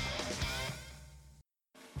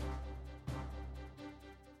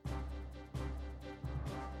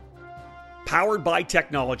 Powered by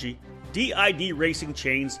technology, DID racing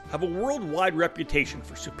chains have a worldwide reputation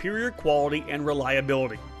for superior quality and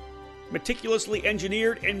reliability. Meticulously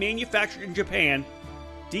engineered and manufactured in Japan,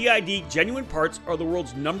 DID Genuine Parts are the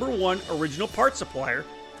world's #1 original parts supplier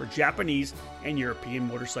for Japanese and European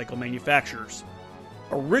motorcycle manufacturers.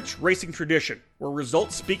 A rich racing tradition where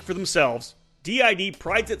results speak for themselves, DID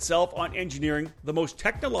prides itself on engineering the most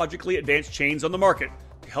technologically advanced chains on the market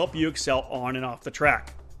to help you excel on and off the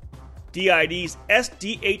track. DID's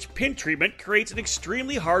SDH pin treatment creates an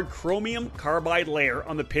extremely hard chromium carbide layer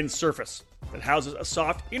on the pin surface that houses a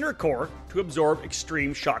soft inner core to absorb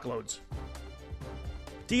extreme shock loads.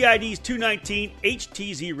 DID's 219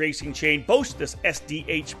 HTZ racing chain boasts this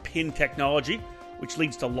SDH pin technology, which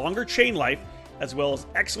leads to longer chain life as well as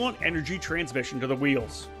excellent energy transmission to the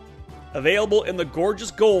wheels. Available in the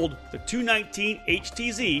gorgeous gold, the 219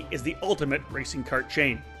 HTZ is the ultimate racing kart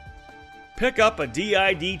chain. Pick up a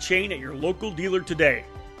DID chain at your local dealer today,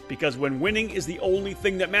 because when winning is the only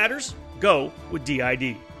thing that matters, go with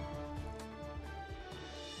DID.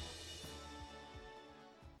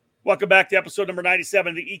 Welcome back to episode number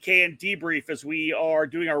 97 of the EKN Debrief, as we are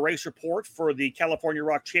doing our race report for the California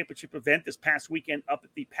Rock Championship event this past weekend up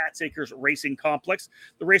at the Pat's Acres Racing Complex.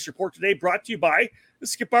 The race report today brought to you by the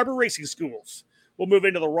Skip Barber Racing Schools. We'll move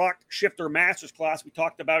into the Rock Shifter Masters class. We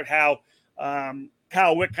talked about how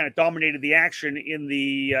Kyle Wick kind of dominated the action in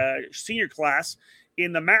the senior class.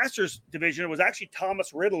 In the Masters division, it was actually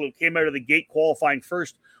Thomas Riddle who came out of the gate qualifying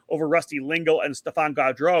first over Rusty Lingle and Stefan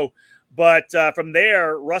Gaudreau. But from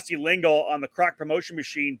there, Rusty Lingle on the Croc promotion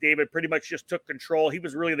machine, David, pretty much just took control. He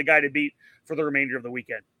was really the guy to beat for the remainder of the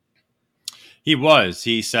weekend. He was.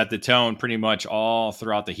 He set the tone pretty much all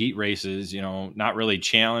throughout the heat races, not really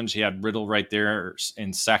challenged. He had Riddle right there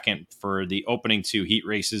in second for the opening 2 heat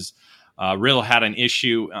races. Riddle had an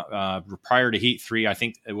issue prior to Heat 3. I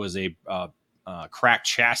think it was a cracked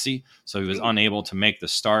chassis, so he was unable to make the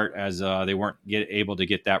start as they weren't able to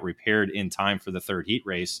get that repaired in time for the 3rd heat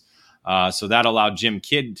race. So that allowed Jim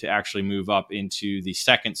Kidd to actually move up into the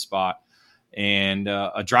 2nd spot. And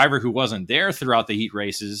a driver who wasn't there throughout the heat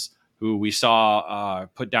races, who we saw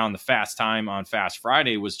put down the fast time on Fast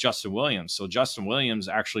Friday, was Justin Williams. So Justin Williams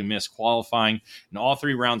actually missed qualifying in all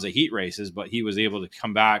 3 rounds of heat races, but he was able to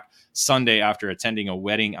come back Sunday after attending a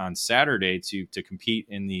wedding on Saturday to compete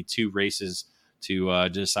in the 2 races to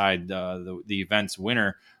decide the event's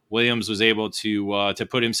winner. Williams was able to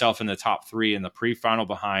put himself in the top 3 in the pre-final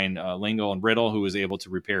behind Lingle and Riddle, who was able to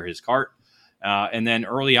repair his kart. And then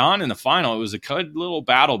early on in the final, it was a good little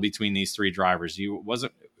battle between these 3 drivers. I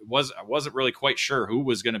wasn't really quite sure who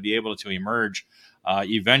was going to be able to emerge.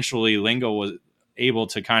 Eventually, Lingle was able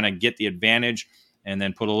to kind of get the advantage and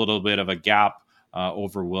then put a little bit of a gap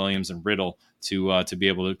over Williams and Riddle to be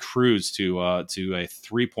able to cruise to a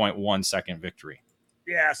 3.1 second victory.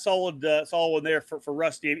 Yeah, solid one there for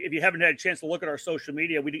Rusty. If you haven't had a chance to look at our social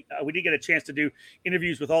media, we did get a chance to do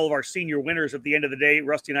interviews with all of our senior winners at the end of the day.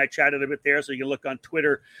 Rusty and I chatted a bit there, so you can look on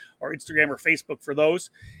Twitter or Instagram or Facebook for those.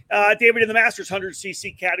 David, in the Masters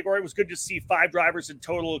 100cc category, it was good to see 5 drivers in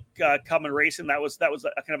total come and racing. That was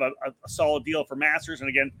a kind of a solid deal for Masters. And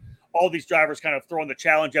again, all these drivers kind of throwing the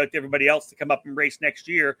challenge out to everybody else to come up and race next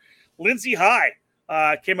year. Lindsay High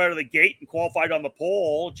came out of the gate and qualified on the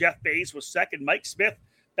pole. Jeff Bays was second. Mike Smith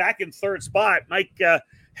back in 3rd spot. Mike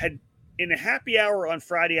had, in a happy hour on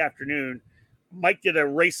Friday afternoon, Mike did a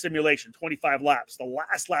race simulation, 25 laps, the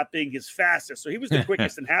last lap being his fastest. So he was the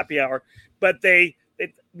quickest in happy hour. But they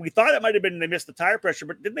we thought it might have been they missed the tire pressure,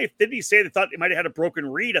 but didn't he say they thought they might have had a broken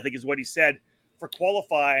reed, I think is what he said, for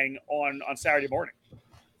qualifying on Saturday morning?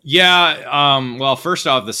 Yeah. Well, first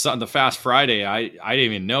off, the Fast Friday, I didn't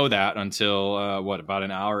even know that until about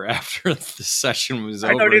an hour after the session was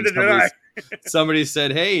over. I know, neither did I. Somebody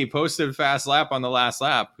said, "Hey, posted fast lap on the last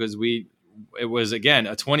lap," because it was, again,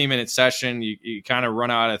 a 20-minute session. You kind of run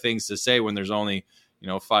out of things to say when there's only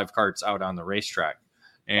 5 carts out on the racetrack.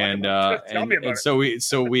 And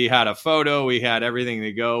so we had a photo, we had everything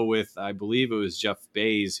to go with. I believe it was Jeff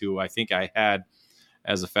Bays, who I think I had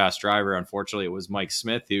as a fast driver. Unfortunately, it was Mike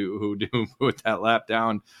Smith who put that lap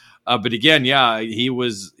down. But again, yeah, he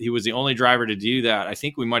was the only driver to do that. I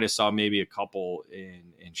think we might have saw maybe a couple in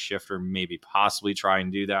shift, or maybe possibly try and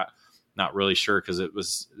do that. Not really sure,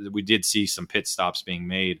 because we did see some pit stops being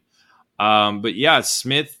made. But yeah,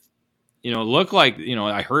 Smith, looked like,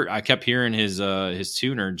 I kept hearing his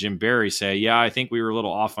tuner, Jim Barry, say, yeah, I think we were a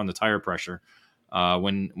little off on the tire pressure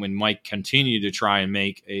when Mike continued to try and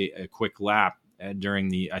make a quick lap during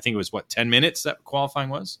I think it was 10 minutes that qualifying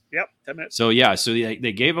was? Yep, 10 minutes. So yeah, so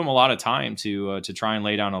they gave him a lot of time to try and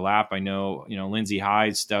lay down a lap. I know, Lindsey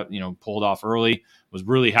Hyde pulled off early, was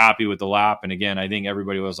really happy with the lap. And again, I think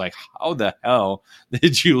everybody was like, how the hell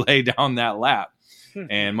did you lay down that lap?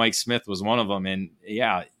 And Mike Smith was one of them. And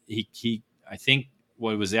yeah, he I think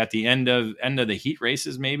what was at the end of the heat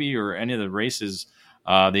races, maybe, or any of the races,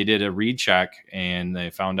 they did a read check and they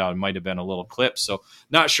found out it might have been a little clip. So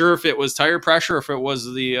not sure if it was tire pressure or if it was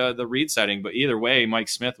the read setting, but either way, Mike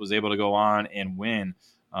Smith was able to go on and win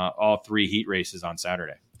all 3 heat races on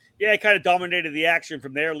Saturday. Yeah, he kind of dominated the action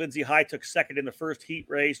from there. Lindsey Hyde took second in the first heat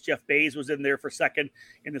race. Jeff Bays was in there for second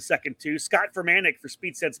in the second too. Scott Fermanick for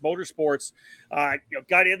Speed Sense Motorsports,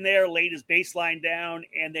 got in there, laid his baseline down,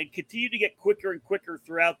 and then continued to get quicker and quicker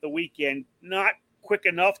throughout the weekend. Not quick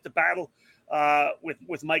enough to battle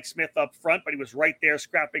with Mike Smith up front, but he was right there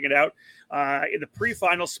scrapping it out. In the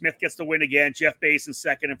pre-final, Smith gets the win again. Jeff Bays in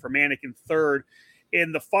second and Fermanick in third.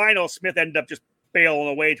 In the final, Smith ended up just bailing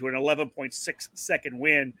away to an 11.6 second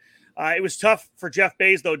win. It was tough for Jeff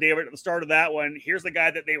Bays, though, David, at the start of that one. Here's the guy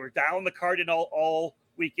that they were dialing the card in all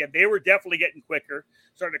weekend. They were definitely getting quicker,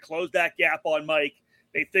 starting to close that gap on Mike.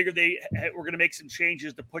 They figured they were going to make some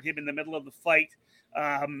changes to put him in the middle of the fight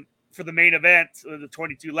for the main event. The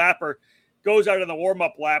 22-lapper goes out in the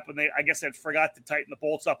warm-up lap, and I guess they forgot to tighten the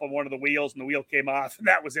bolts up on one of the wheels, and the wheel came off, and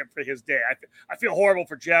that was it for his day. I feel horrible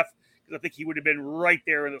for Jeff, because I think he would have been right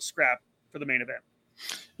there in the scrap for the main event.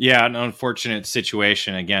 Yeah, an unfortunate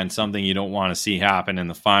situation. Again, something you don't want to see happen in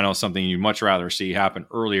the final, something you'd much rather see happen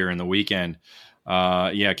earlier in the weekend.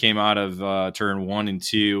 Came out of turn 1 and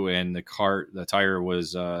 2, and the tire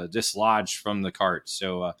was dislodged from the cart.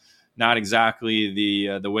 So not exactly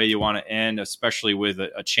the way you want to end, especially with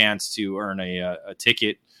a chance to earn a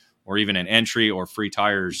ticket or even an entry or free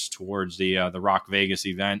tires towards the Rock Vegas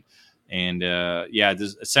event. And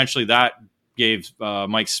essentially that gave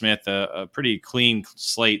Mike Smith a pretty clean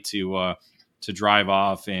slate to drive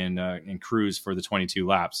off and cruise for the 22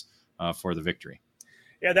 laps for the victory.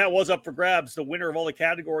 Yeah, that was up for grabs. The winner of all the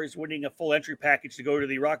categories winning a full entry package to go to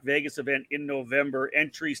the Rock Vegas event in November.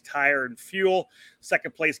 Entries, tire, and fuel.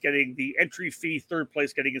 Second place getting the entry fee. Third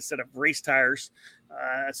place getting a set of race tires.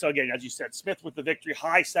 So again, as you said, Smith with the victory.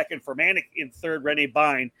 High second for Manick in third. Rene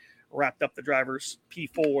Bine wrapped up the drivers'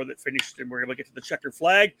 P4 that finished, and we're able to get to the checkered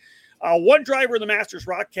flag. One driver in the Masters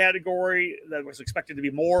Rock category that was expected to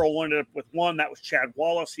be more ended up with one. That was Chad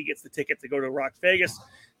Wallace. He gets the ticket to go to Rock Vegas.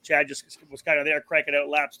 Chad just was kind of there cranking out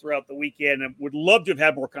laps throughout the weekend and would love to have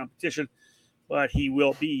had more competition, but he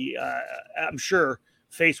will be, I'm sure,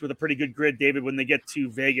 faced with a pretty good grid, David, when they get to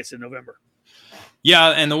Vegas in November. Yeah,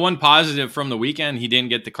 and the one positive from the weekend, he didn't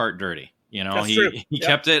get the cart dirty. He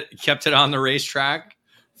kept it on the racetrack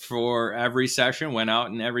for every session, went out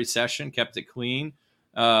in every session, kept it clean.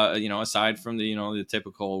 Aside from the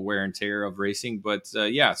typical wear and tear of racing, but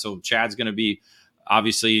so Chad's going to be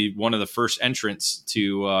obviously one of the first entrants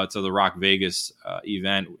to the Rock Vegas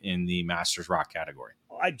event in the Masters Rock category.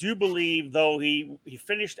 I do believe, though, he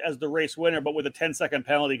finished as the race winner, but with a 10-second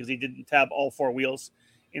penalty because he didn't tab all 4 wheels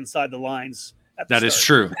inside the lines. That is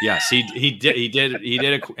true. Yes, he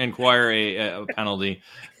did inquire a penalty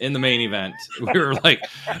in the main event. We were like,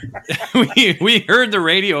 we heard the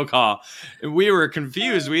radio call. We were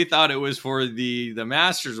confused. We thought it was for the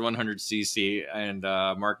Masters 100cc, and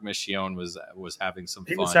Mark Michione was having some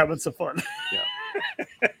fun. He was having some fun. Yeah.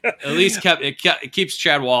 At least it keeps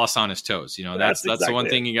Chad Wallace on his toes. That's exactly the one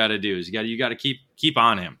thing you got to do is you got to keep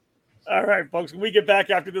on him. All right, folks, when we get back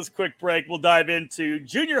after this quick break, we'll dive into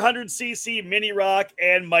Junior 100cc Mini Rock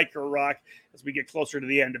and Micro Rock as we get closer to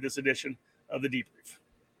the end of this edition of the debrief.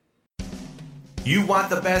 You want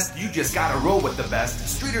the best, you just gotta roll with the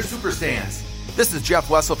best. Streeter Superstands. This is Jeff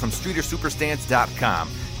Wessel from StreeterSuperstands.com.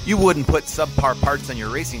 You wouldn't put subpar parts on your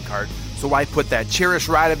racing cart, so why put that cherished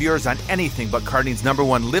ride of yours on anything but karting's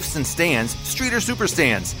 #1 lifts and stands, Streeter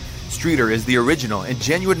Superstands. Streeter is the original and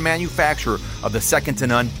genuine manufacturer of the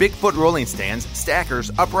second-to-none Bigfoot rolling stands, stackers,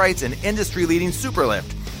 uprights, and industry-leading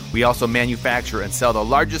Superlift. We also manufacture and sell the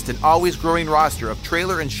largest and always growing roster of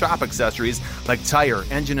trailer and shop accessories like tire,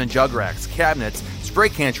 engine and jug racks, cabinets, spray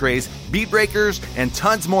can trays, bead breakers, and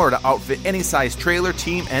tons more to outfit any size trailer,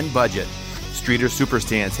 team, and budget. Streeter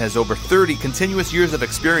Superstands has over 30 continuous years of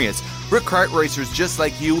experience. We're kart racers just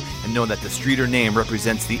like you and know that the Streeter name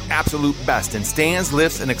represents the absolute best in stands,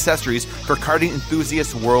 lifts, and accessories for karting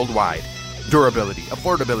enthusiasts worldwide. Durability,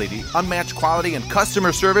 affordability, unmatched quality, and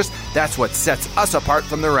customer service, that's what sets us apart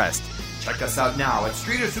from the rest. Check us out now at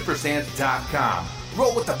StreeterSuperstands.com.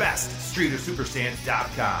 Roll with the best,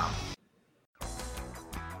 StreeterSuperstands.com.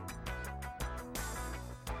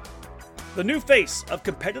 The new face of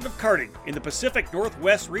competitive karting in the Pacific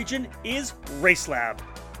Northwest region is RaceLab.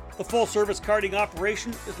 The full-service karting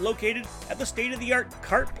operation is located at the state-of-the-art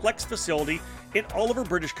Kartplex facility in Oliver,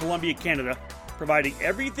 British Columbia, Canada, providing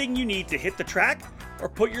everything you need to hit the track or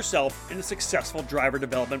put yourself in a successful driver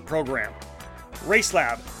development program.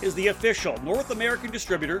 RaceLab is the official North American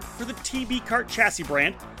distributor for the TB Kart chassis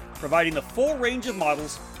brand, providing the full range of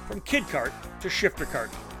models from kid kart to shifter kart.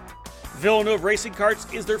 Villeneuve Racing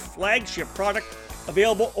Karts is their flagship product,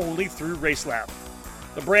 available only through RaceLab.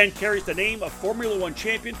 The brand carries the name of Formula One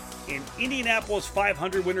champion and Indianapolis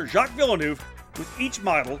 500 winner Jacques Villeneuve, with each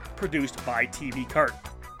model produced by TB Kart.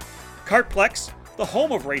 Kartplex, the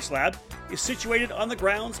home of RaceLab, is situated on the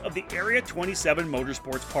grounds of the Area 27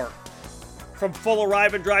 Motorsports Park. From full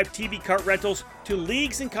arrive and drive TB Kart rentals to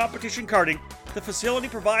leagues and competition karting, the facility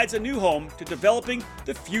provides a new home to developing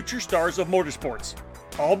the future stars of motorsports,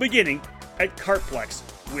 all beginning at Kartplex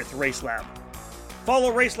with RaceLab.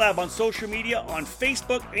 Follow RaceLab on social media on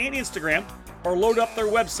Facebook and Instagram, or load up their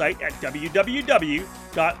website at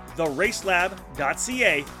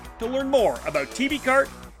www.theracelab.ca to learn more about TB Kart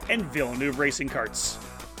and Villeneuve Racing Karts.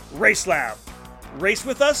 RaceLab. Race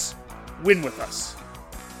with us, win with us.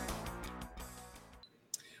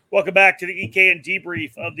 Welcome back to the EKN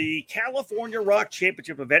debrief of the California Rock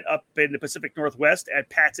Championship event up in the Pacific Northwest at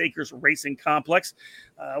Pat's Acres Racing Complex.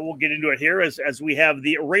 We'll get into it here as we have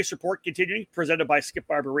the race report continuing, presented by Skip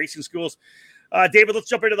Barber Racing Schools. David, let's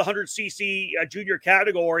jump into the 100cc junior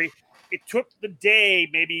category. It took the day,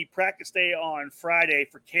 maybe practice day on Friday,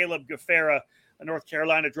 for Caleb Gafera, a North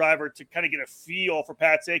Carolina driver, to kind of get a feel for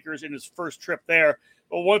Pat's Acres in his first trip there.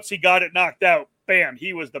 But once he got it knocked out, bam,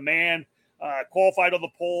 he was the man. Qualified on the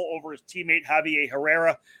pole over his teammate Javier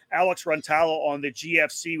Herrera. Alex Rantalo on the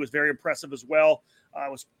GFC was very impressive as well.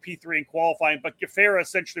 Was P3 in qualifying, but Gafera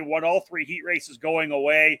essentially won all three heat races going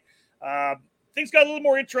away. Things got a little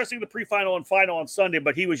more interesting in the pre-final and final on Sunday,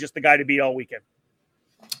 but he was just the guy to beat all weekend.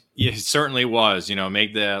 Yeah, he certainly was.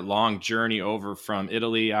 Make the long journey over from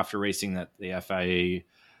Italy after racing the FIA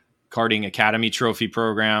Karting Academy Trophy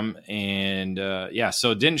program. And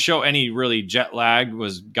so it didn't show any really jet lag,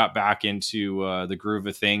 got back into the groove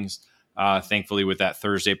of things, thankfully, with that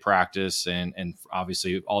Thursday practice and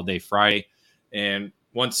obviously all day Friday. And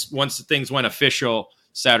once things went official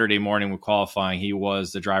Saturday morning with qualifying, he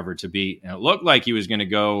was the driver to beat. And it looked like he was going to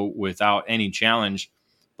go without any challenge,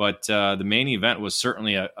 but the main event was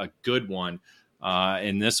certainly a good one.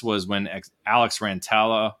 And this was when Alex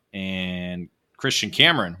Rantala and Christian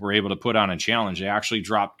Cameron were able to put on a challenge. They actually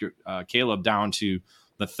dropped Caleb down to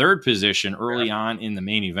the third position early on in the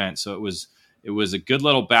main event. So it was a good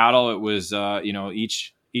little battle. It was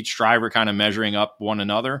each driver kind of measuring up one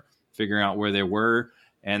another, figuring out where they were,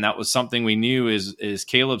 and that was something we knew is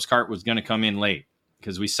Caleb's kart was going to come in late,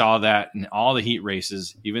 because we saw that in all the heat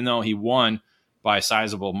races. Even though he won by a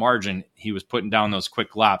sizable margin, he was putting down those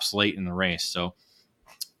quick laps late in the race. So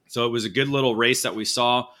it was a good little race that we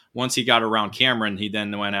saw. Once he got around Cameron, he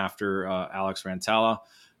then went after Alex Rantala.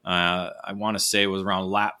 I want to say it was around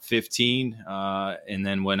lap 15, and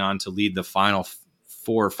then went on to lead the final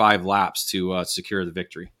 4 or 5 laps to secure the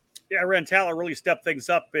victory. Yeah, Rantala really stepped things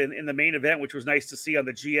up in the main event, which was nice to see on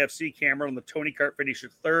the GFC camera. On the Tony Kart finished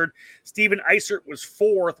at third. Steven Eisert was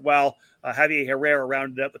fourth, while Javier Herrera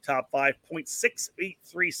rounded out the top 5.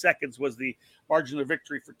 0.683 seconds was the margin of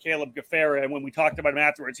victory for Caleb Gafera. And when we talked about him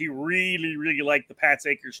afterwards, he really, really liked the Pat's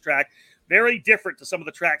Acres track. Very different to some of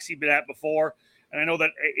the tracks he'd been at before. And I know that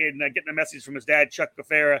in getting a message from his dad, Chuck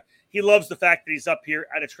Gafera, he loves the fact that he's up here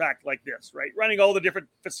at a track like this, right? Running all the different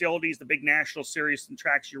facilities, the big national series and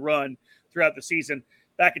tracks you run throughout the season.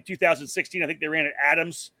 back in 2016. I think they ran at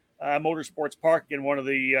Adams Motorsports Park in one of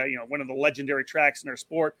the legendary tracks in their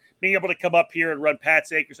sport. Being able to come up here and run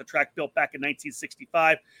Pat's Acres, a track built back in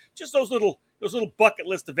 1965. Just those little bucket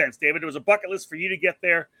list events, David. It was a bucket list for you to get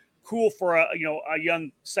there. Cool for a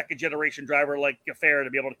young second generation driver like Gaffer to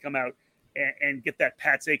be able to come out and get that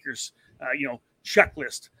Pat's Acres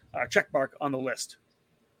checklist, check mark on the list.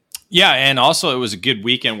 Yeah, and also it was a good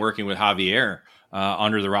weekend working with Javier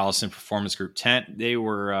under the Rolison Performance Group tent. They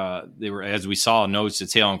were as we saw, nose to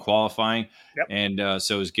tail in qualifying, yep. And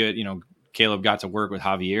so it was good. Caleb got to work with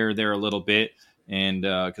Javier there a little bit, and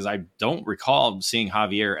because I don't recall seeing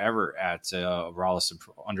Javier ever at Rolison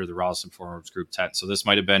under the Rolison Performance Group tent, so this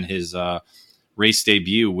might have been his race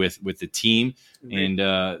debut with the team, mm-hmm.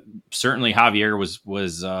 And certainly Javier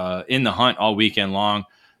was in the hunt all weekend long.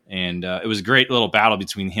 And it was a great little battle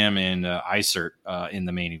between him and Isert in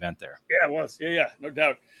the main event there. Yeah, it was. Yeah, no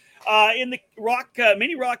doubt. In the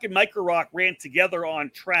Mini Rock and Micro Rock ran together on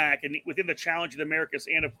track and within the Challenge of the Americas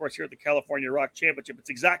and, of course, here at the California Rock Championship. It's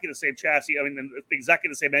exactly the same chassis. I mean, exactly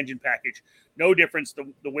the same engine package. No difference.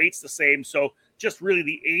 The weight's the same. So just really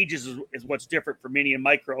the ages is what's different for Mini and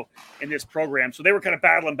Micro in this program. So they were kind of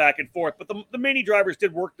battling back and forth. But the Mini drivers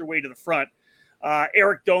did work their way to the front.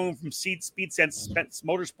 Eric Doan from Speed Sense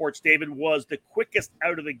Motorsports, David, was the quickest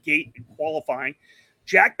out of the gate in qualifying.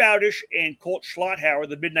 Jack Bowdish and Colt Schlotthauer,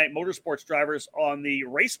 the Midnight Motorsports drivers on the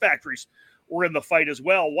Race Factories, were in the fight as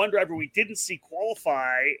well. One driver we didn't see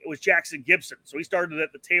qualify was Jackson Gibson. So he started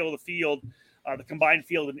at the tail of the field, the combined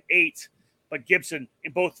field in 8th, but Gibson,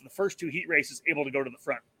 in both the first 2 heat races, able to go to the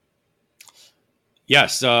front.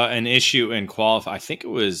 Yes, an issue in qualify. I think it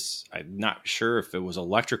was, I'm not sure if it was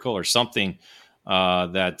electrical or something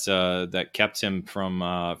that kept him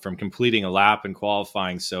from completing a lap in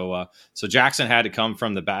qualifying. So Jackson had to come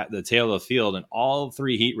from the tail of the field in all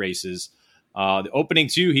 3 heat races. The opening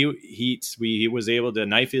 2 heats, he was able to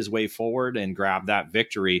knife his way forward and grab that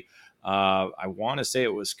victory. I want to say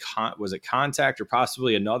it was it contact or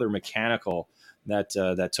possibly another mechanical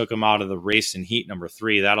that took him out of the race in heat number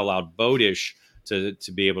 3. That allowed Bowdish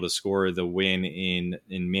to be able to score the win in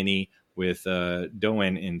Mini with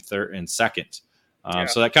Doan in third and second.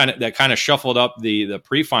 So that kind of shuffled up the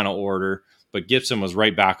pre-final order, but Gibson was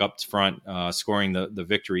right back up front, scoring the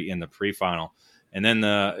victory in the pre-final. And then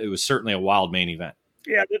it was certainly a wild main event.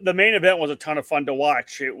 Yeah, the main event was a ton of fun to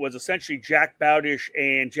watch. It was essentially Jack Bowdish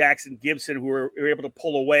and Jackson Gibson who were able to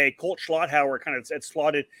pull away. Colt Schlotthauer kind of had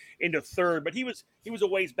slotted into third, but he was a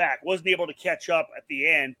ways back, wasn't able to catch up at the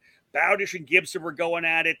end. Bowdish and Gibson were going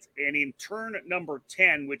at it, and in turn number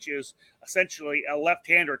 10, which is essentially a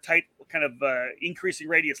left-hander, tight kind of increasing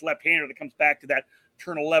radius left-hander that comes back to that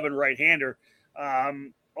turn 11 right-hander.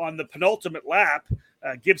 On the penultimate lap,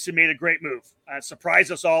 Gibson made a great move. Surprised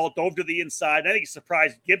us all, dove to the inside. I think he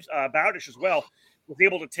surprised Bowdish as well. Was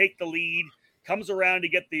able to take the lead, comes around to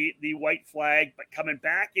get the white flag, but coming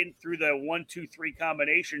back in through the 1-2-3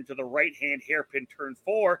 combination to the right-hand hairpin turn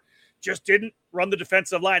 4, just didn't run the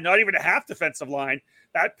defensive line, not even a half defensive line.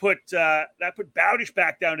 That put Bowdish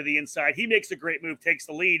back down to the inside. He makes a great move, takes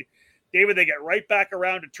the lead. David, they get right back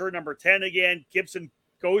around to turn number 10 again. Gibson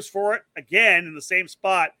goes for it again in the same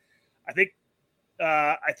spot. I think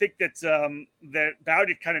that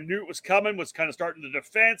Bowdish kind of knew it was coming, was kind of starting the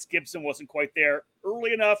defense. Gibson wasn't quite there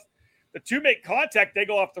early enough. The two make contact. They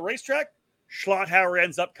go off the racetrack. Schlotthauer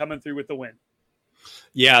ends up coming through with the win.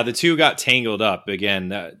 Yeah, the two got tangled up. Again,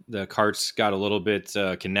 the carts got a little bit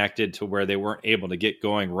connected to where they weren't able to get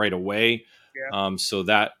going right away. Yeah. So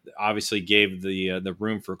that obviously gave the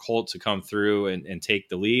room for Colt to come through and take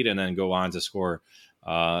the lead and then go on to score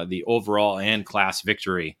the overall and class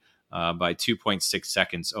victory by 2.6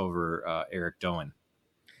 seconds over Eric Doan.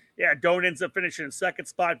 Yeah, Doan ends up finishing in second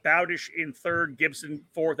spot, Bowdish in third, Gibson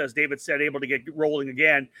fourth, as David said, able to get rolling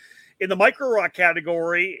again. In the micro rock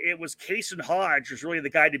category, it was Kason Hodge was really the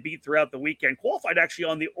guy to beat throughout the weekend. Qualified actually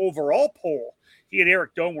on the overall pole. He and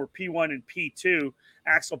Eric Doan were P1 and P2.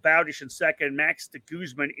 Axel Bowdish in second, Max de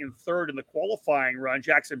Guzman in third in the qualifying run.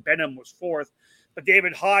 Jackson Benham was fourth. But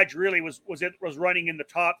David Hodge really was running in the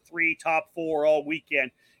top 3, top 4 all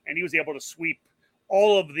weekend, and he was able to sweep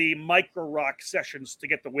all of the micro rock sessions to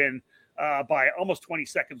get the win by almost 20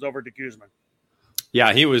 seconds over de Guzman.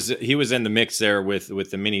 Yeah, he was in the mix there with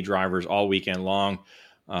the mini drivers all weekend long.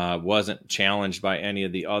 Wasn't challenged by any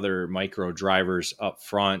of the other micro drivers up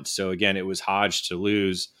front. So again, it was Hodge to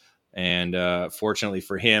lose, and fortunately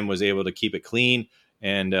for him, was able to keep it clean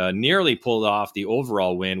and nearly pulled off the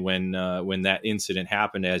overall win when that incident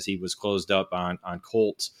happened, as he was closed up on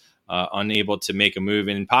Colt, unable to make a move,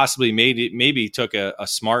 and possibly maybe took a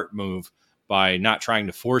smart move by not trying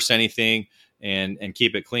to force anything and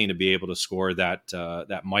keep it clean to be able to score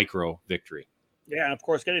that micro victory. Yeah, and of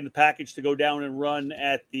course, getting the package to go down and run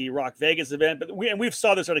at the Rock Vegas event. But we've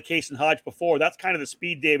saw this out of Kason Hodge before. That's kind of the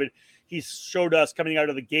speed, David, he showed us coming out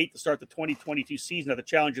of the gate to start the 2022 season at the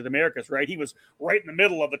Challenge of the Americas, right? He was right in the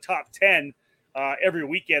middle of the top 10 every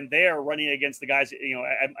weekend there, running against the guys,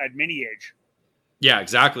 at mini age. Yeah,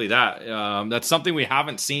 exactly that. That's something we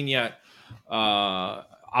haven't seen yet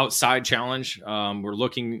outside Challenge. We're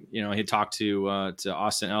looking, he talked to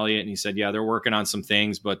Austin Elliott, and he said, yeah, they're working on some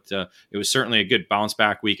things, but it was certainly a good bounce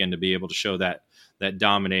back weekend to be able to show that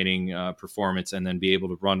dominating performance and then be able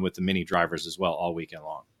to run with the mini drivers as well all weekend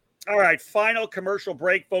long. All right, final commercial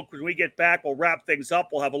break, folks. When we get back, we'll wrap things up.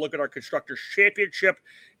 We'll have a look at our Constructors Championship,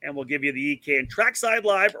 and we'll give you the EKN Trackside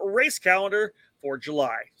Live race calendar for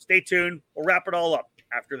July. Stay tuned. We'll wrap it all up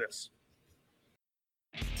after this.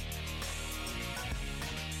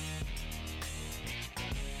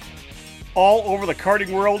 All over the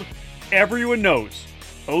karting world, everyone knows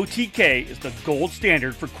OTK is the gold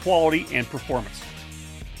standard for quality and performance.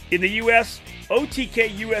 In the U.S.,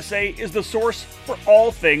 OTK USA is the source for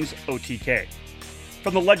all things OTK.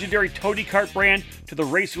 From the legendary Tony Kart brand to the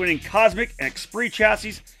race-winning Cosmic and Esprit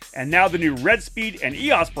chassis, and now the new Red Speed and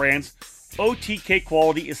EOS brands, OTK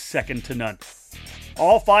quality is second to none.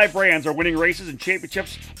 All 5 brands are winning races and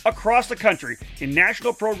championships across the country in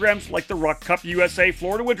national programs like the Rock Cup USA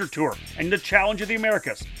Florida Winter Tour and the Challenge of the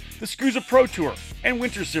Americas, the SCUSA Pro Tour and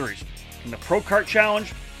Winter Series, and the Pro Kart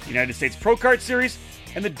Challenge, the United States Pro Kart Series,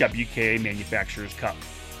 and the WKA Manufacturers Cup.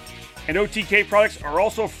 And OTK products are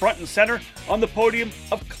also front and center on the podium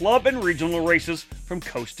of club and regional races from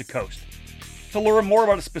coast to coast. To learn more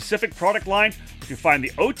about a specific product line, you can find the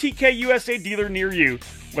OTK USA dealer near you,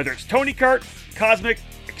 whether it's Tony Kart, Cosmic,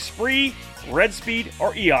 Esprit, Red Speed,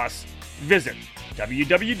 or EOS. Visit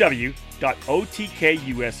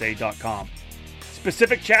www.otkusa.com.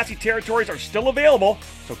 Specific chassis territories are still available,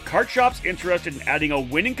 so kart shops interested in adding a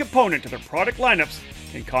winning component to their product lineups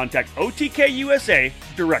can contact OTK USA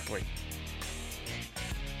directly.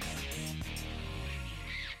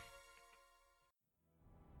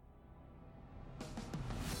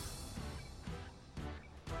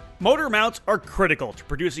 Motor mounts are critical to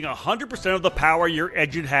producing 100% of the power your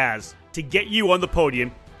engine has to get you on the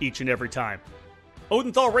podium each and every time.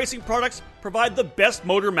 Odenthal Racing Products provide the best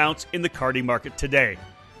motor mounts in the karting market today.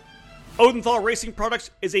 Odenthal Racing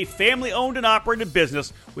Products is a family-owned and operated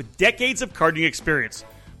business with decades of karting experience,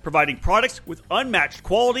 providing products with unmatched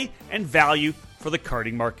quality and value for the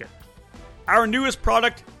karting market. Our newest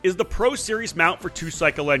product is the Pro Series mount for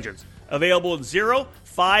 2-cycle engines, available in 0,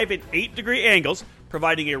 5, and 8-degree angles,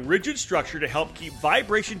 providing a rigid structure to help keep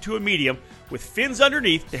vibration to a medium with fins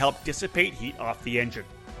underneath to help dissipate heat off the engine.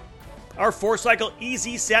 Our 4-cycle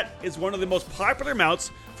EZ set is one of the most popular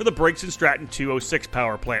mounts for the Briggs & Stratton 206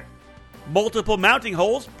 power plant. Multiple mounting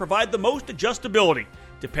holes provide the most adjustability,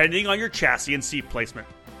 depending on your chassis and seat placement.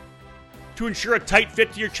 To ensure a tight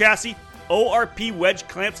fit to your chassis, ORP wedge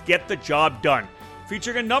clamps get the job done,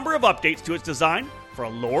 featuring a number of updates to its design for a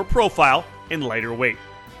lower profile and lighter weight.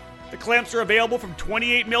 The clamps are available from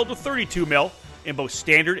 28mm to 32mm in both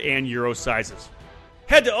standard and Euro sizes.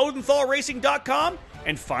 Head to OdenthalRacing.com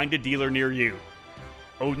and find a dealer near you.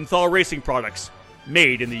 Odenthal Racing Products,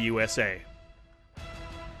 made in the USA.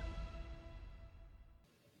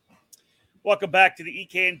 Welcome back to the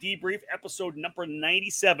EKN Debrief, episode number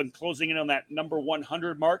 97, closing in on that number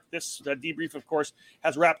 100 mark. This debrief, of course,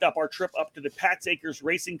 has wrapped up our trip up to the Pat's Acres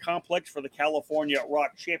Racing Complex for the California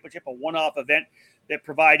Rock Championship, a one-off event that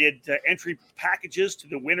provided entry packages to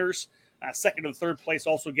the winners. Second and third place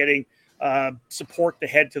also getting support to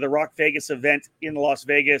head to the Rock Vegas event in Las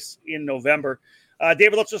Vegas in November.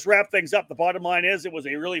 David, let's just wrap things up. The bottom line is it was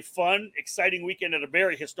a really fun, exciting weekend at a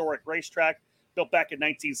very historic racetrack built back in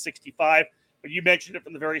 1965. But you mentioned it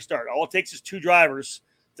from the very start. All it takes is 2 drivers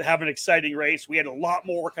to have an exciting race. We had a lot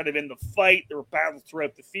more kind of in the fight. There were battles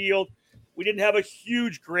throughout the field. We didn't have a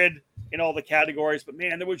huge grid in all the categories, but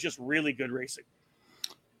man, there was just really good racing.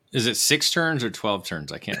 Is it 6 turns or 12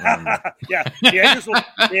 turns? I can't remember. Yeah, the English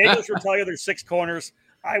will tell you there's 6 corners.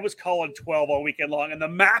 I was calling 12 all weekend long, and the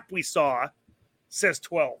map we saw says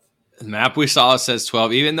 12. The map we saw says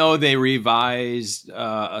 12, even though they revised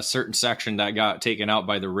a certain section that got taken out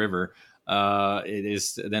by the river. It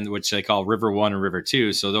is then which they call River 1 and River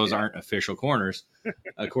 2. So those aren't official corners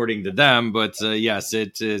according to them. But yes,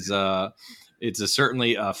 it is. It's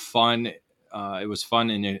certainly a fun. It was fun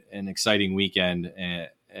and an exciting weekend, and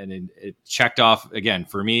it checked off again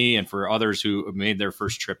for me and for others who made their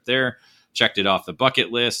first trip there. Checked it off the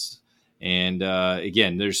bucket list. And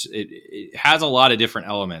again, it has a lot of different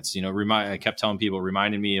elements. I kept telling people,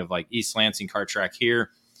 reminded me of like East Lansing Kart Track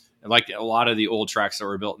here, like a lot of the old tracks that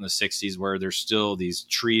were built in the 60s, where there's still these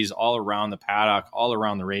trees all around the paddock, all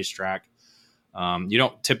around the racetrack. You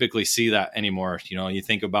don't typically see that anymore. You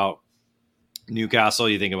think about Newcastle,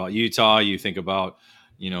 you think about Utah, you think about,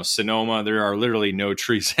 Sonoma. There are literally no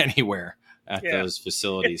trees anywhere at those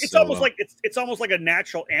facilities. It's almost like it's almost like a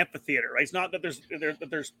natural amphitheater, right? It's not that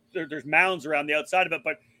there's mounds around the outside of it,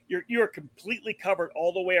 but you're completely covered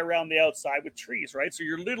all the way around the outside with trees, right? So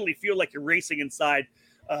you literally feel like you're racing inside,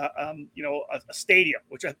 a stadium,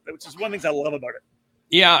 which is one of the things I love about it.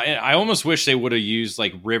 Yeah, and I almost wish they would have used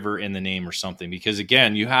like river in the name or something, because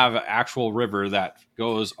again, you have an actual river that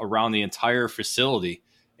goes around the entire facility,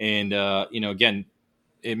 and again,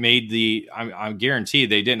 it made I'm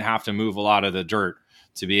guaranteed they didn't have to move a lot of the dirt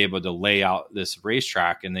to be able to lay out this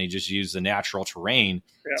racetrack, and they just used the natural terrain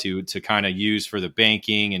to kind of use for the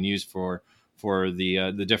banking and use for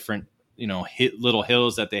the different little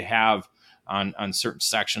hills that they have on certain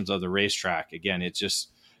sections of the racetrack. Again, it just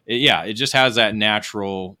has that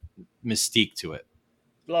natural mystique to it.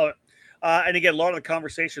 Love it. And again, a lot of the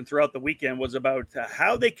conversation throughout the weekend was about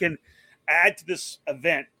how they can add to this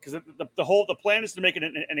event, because the plan is to make it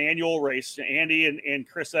an annual race. Andy and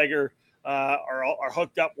Chris Egger are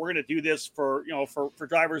hooked up. We're going to do this for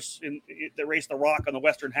drivers that race the Rock on the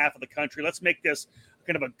western half of the country. Let's make this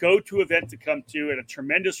kind of a go-to event to come to at a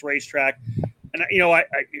tremendous racetrack. And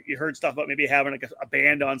you heard stuff about maybe having a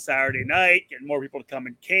band on Saturday night, getting more people to come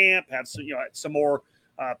and camp, have some more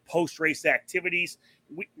post-race activities.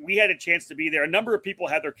 We had a chance to be there. A number of people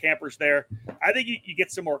had their campers there. I think you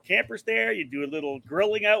get some more campers there. You do a little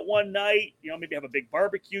grilling out one night. Maybe have a big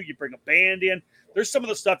barbecue. You bring a band in. There's some of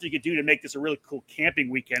the stuff you could do to make this a really cool camping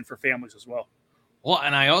weekend for families as well. Well,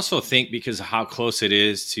 and I also think because of how close it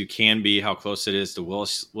is to Canby, how close it is to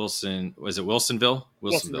Wilson. Was it Wilsonville?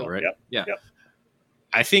 Wilsonville, right? Yep. Yeah. Yep.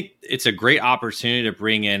 I think it's a great opportunity to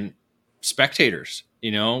bring in spectators,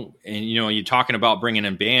 and you're talking about bringing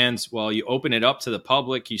in bands. Well, you open it up to the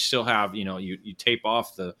public. You still have, you tape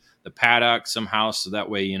off the paddock somehow, so that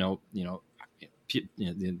way, the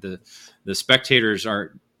spectators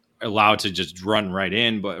aren't allowed to just run right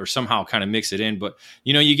in, or somehow kind of mix it in. But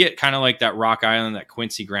you get kind of like that Rock Island, that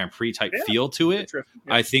Quincy Grand Prix type feel to it. Yeah.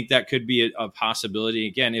 I think that could be a possibility.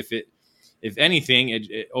 Again, if anything,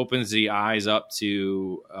 it opens the eyes up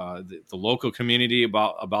to the local community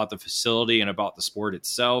about the facility and about the sport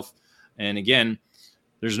itself. And again,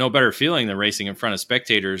 there's no better feeling than racing in front of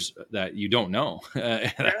spectators that you don't know.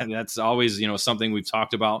 That's always, something we've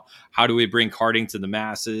talked about. How do we bring karting to the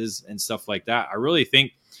masses and stuff like that? I really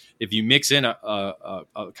think if you mix in a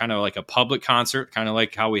kind of like a public concert, kind of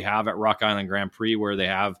like how we have at Rock Island Grand Prix, where they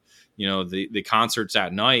have, the concerts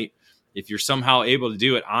at night. If you're somehow able to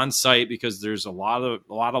do it on site, because there's a lot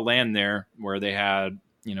of land there where they had,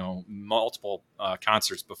 multiple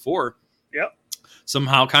concerts before. Yep.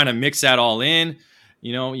 Somehow kind of mix that all in,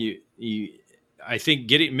 I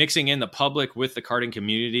think mixing in the public with the karting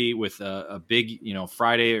community with a big,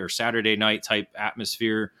 Friday or Saturday night type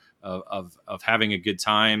atmosphere of having a good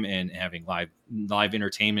time and having live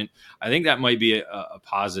entertainment. I think that might be a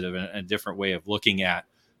positive and a different way of looking at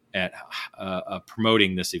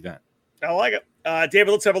promoting this event. I like it.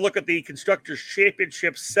 David, let's have a look at the Constructors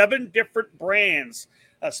Championship. 7 different brands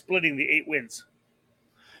splitting the 8 wins.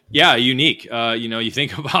 Yeah, unique. You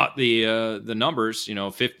think about the numbers,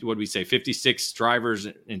 50, what did we say, 56 drivers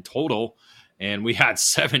in total, and we had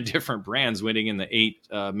 7 different brands winning in the 8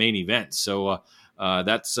 main events. So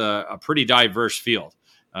that's a pretty diverse field.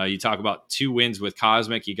 You talk about 2 wins with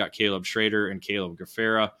Cosmic. You got Caleb Schrader and Caleb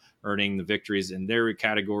Gaffera earning the victories in their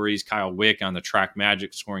categories. Kyle Wick on the Track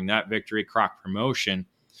Magic scoring that victory. Croc Promotion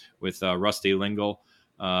with Rusty Lingle.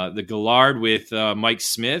 The Gillard with Mike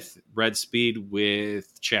Smith. Red Speed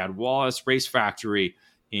with Chad Wallace. Race Factory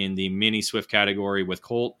in the Mini Swift category with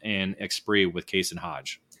Colt, and Esprit with Case and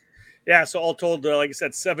Hodge. Yeah, so all told, like I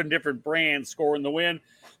said, 7 different brands scoring the win.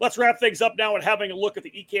 Let's wrap things up now and having a look at the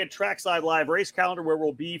ECAN Trackside Live race calendar, where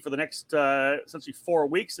we'll be for the next essentially 4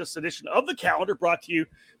 weeks. This edition of the calendar brought to you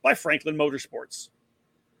by Franklin Motorsports.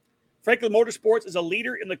 Franklin Motorsports is a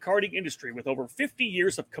leader in the karting industry with over 50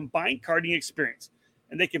 years of combined karting experience,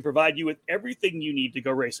 and they can provide you with everything you need to go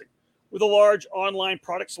racing. With a large online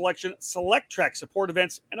product selection, select track support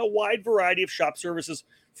events, and a wide variety of shop services,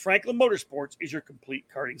 Franklin Motorsports is your complete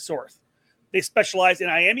karting source. They specialize in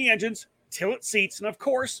IAME engines, Tillett seats, and of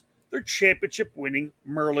course, their championship-winning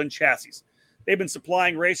Merlin chassis. They've been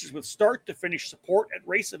supplying racers with start-to-finish support at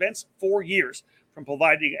race events for years, from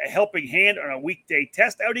providing a helping hand on a weekday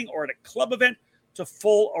test outing or at a club event to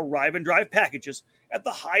full arrive and drive packages at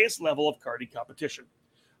the highest level of karting competition.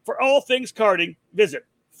 For all things karting, visit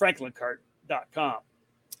franklinkart.com.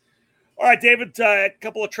 All right, David, a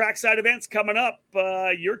couple of trackside events coming up.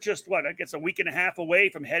 You're just, I guess a week and a half away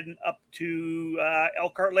from heading up to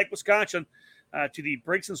Elkhart Lake, Wisconsin, to the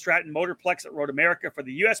Briggs & Stratton Motorplex at Road America for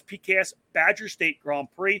the USPKS Badger State Grand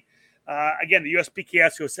Prix. Again, the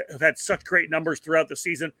USPKS, who have had such great numbers throughout the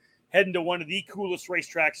season, heading to one of the coolest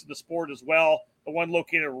racetracks in the sport as well, the one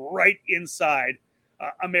located right inside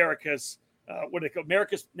America's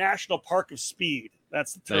National Park of Speed.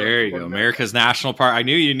 That's the term. There you go. America's National Park. I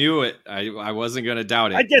knew you knew it. I wasn't going to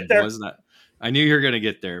doubt it. I get there. I knew you were going to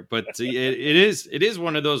get there, but it is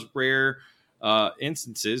one of those rare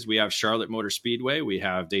instances. We have Charlotte Motor Speedway, we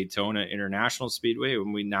have Daytona International Speedway,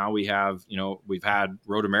 and we have, we've had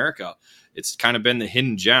Road America. It's kind of been the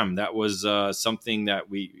hidden gem. That was something that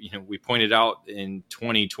we pointed out in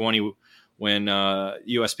 2020 when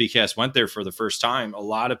USPKS went there for the first time. A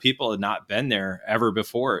lot of people had not been there ever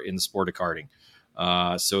before in the sport of karting.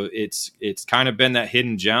 So it's kind of been that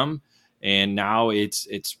hidden gem, and now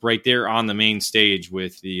it's right there on the main stage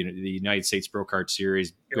with the United States Pro Kart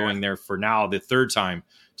Series going there for now the third time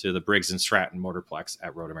to the Briggs & Stratton Motorplex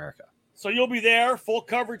at Road America. So you'll be there, full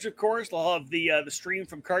coverage, of course. They'll have the stream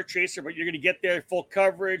from Kart Chaser, but you're going to get there, full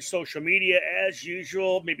coverage, social media as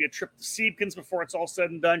usual. Maybe a trip to Siebkens before it's all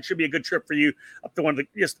said and done. Should be a good trip for you up to one of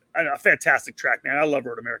a fantastic track, man. I love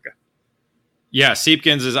Road America. Yeah,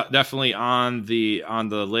 Siebkens is definitely on the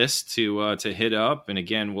list to hit up, and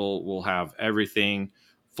again, we'll have everything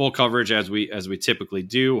full coverage as we typically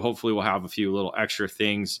do. Hopefully, we'll have a few little extra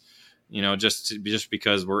things, just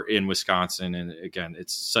because we're in Wisconsin, and again,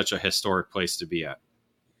 it's such a historic place to be at.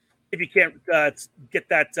 If you can't get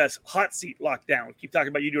that hot seat locked down, we keep talking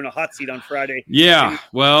about you doing a hot seat on Friday. Yeah,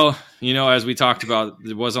 well, as we talked about,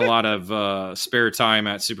 there wasn't a lot of spare time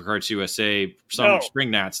at Superkarts USA Spring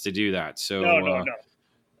Nats to do that. So, no.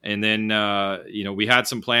 And then, we had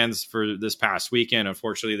some plans for this past weekend.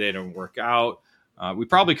 Unfortunately, they didn't work out. I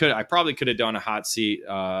probably could have done a hot seat,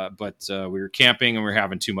 but we were camping and we were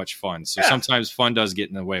having too much fun. So sometimes fun does get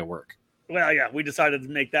in the way of work. Well, yeah, we decided to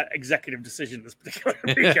make that executive decision this particular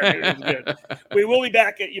weekend. It was good. We will be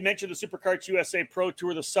back you mentioned the Superkarts USA Pro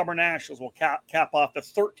Tour, the Summer Nationals. We'll cap off the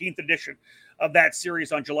 13th edition of that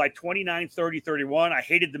series on July 29, 30, 31. I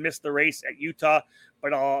hated to miss the race at Utah,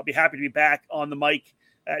 but I'll be happy to be back on the mic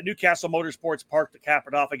at Newcastle Motorsports Park to cap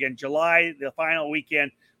it off again. July, the final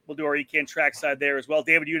weekend, we'll do our weekend trackside there as well.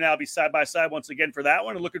 David, you and I will be side by side once again for that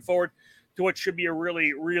one, and looking forward to what should be a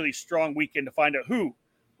really, really strong weekend to find out who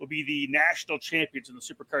will be the national champions in the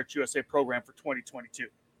Superkarts USA program for 2022.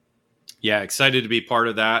 Yeah, excited to be part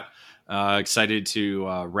of that. Excited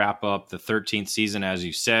to wrap up the 13th season, as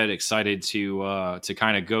you said. Excited to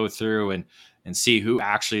kind of go through and see who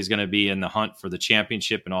actually is going to be in the hunt for the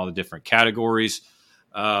championship in all the different categories.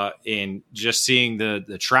 And just seeing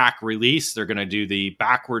the track release, they're going to do the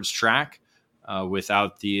backwards track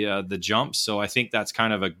without the jump. So I think that's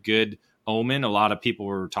kind of a good omen. A lot of people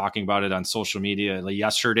were talking about it on social media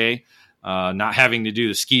yesterday, not having to do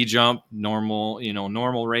the ski jump, normal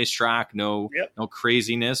racetrack, no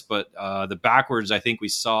craziness, but the backwards, I think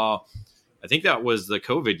that was the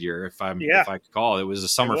COVID year. If I could call it was a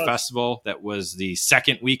summer festival. That was the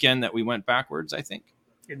second weekend that we went backwards, I think.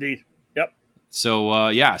 Indeed. Yep.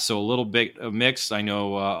 So, so a little bit of mix. I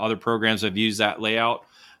know other programs have used that layout.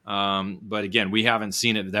 But again, we haven't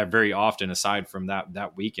seen it that very often aside from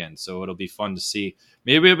that weekend. So it'll be fun to see.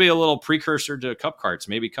 Maybe it'll be a little precursor to Cup Karts.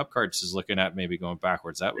 Maybe Cup Karts is looking at maybe going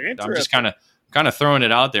backwards. I'm just kind of throwing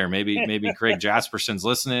it out there. Maybe Craig Jasperson's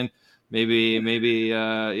listening. Maybe,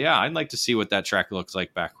 I'd like to see what that track looks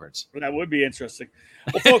like backwards. That would be interesting.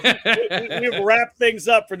 Well, folks, we've wrapped things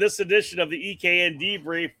up for this edition of the EKN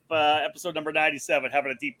Debrief, episode number 97,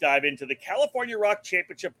 having a deep dive into the California Rock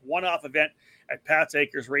Championship one-off event at Pat's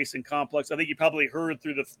Acres Racing Complex. I think you probably heard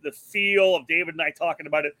through the feel of David and I talking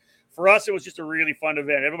about it. For us, it was just a really fun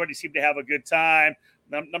event. Everybody seemed to have a good time.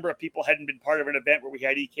 A number of people hadn't been part of an event where we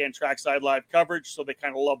had EKN Trackside Live coverage, so they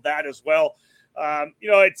kind of loved that as well.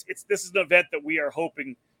 This is an event that we are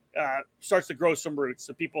hoping starts to grow some roots.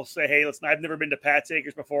 So people say, hey, listen, I've never been to Pat's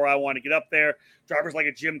Acres before. I want to get up there. Drivers like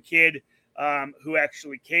a Jim Kidd, who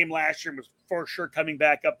actually came last year and was for sure coming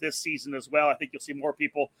back up this season as well. I think you'll see more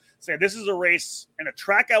people say this is a race and a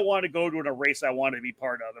track I want to go to and a race I want to be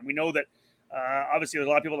part of. And we know that obviously there's a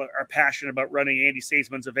lot of people that are passionate about running Andy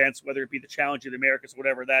Seisman's events, whether it be the Challenge of the Americas,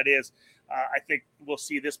 whatever that is. I think we'll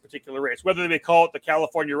see this particular race, whether they call it the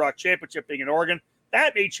California Rock Championship being in Oregon.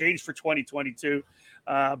 That may change for 2022.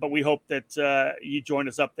 But we hope that you join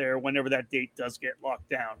us up there whenever that date does get locked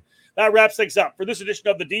down. That wraps things up for this edition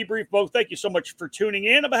of the Debrief, folks. Thank you so much for tuning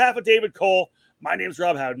in. On behalf of David Cole, my name is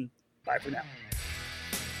Rob Howden. Bye for now.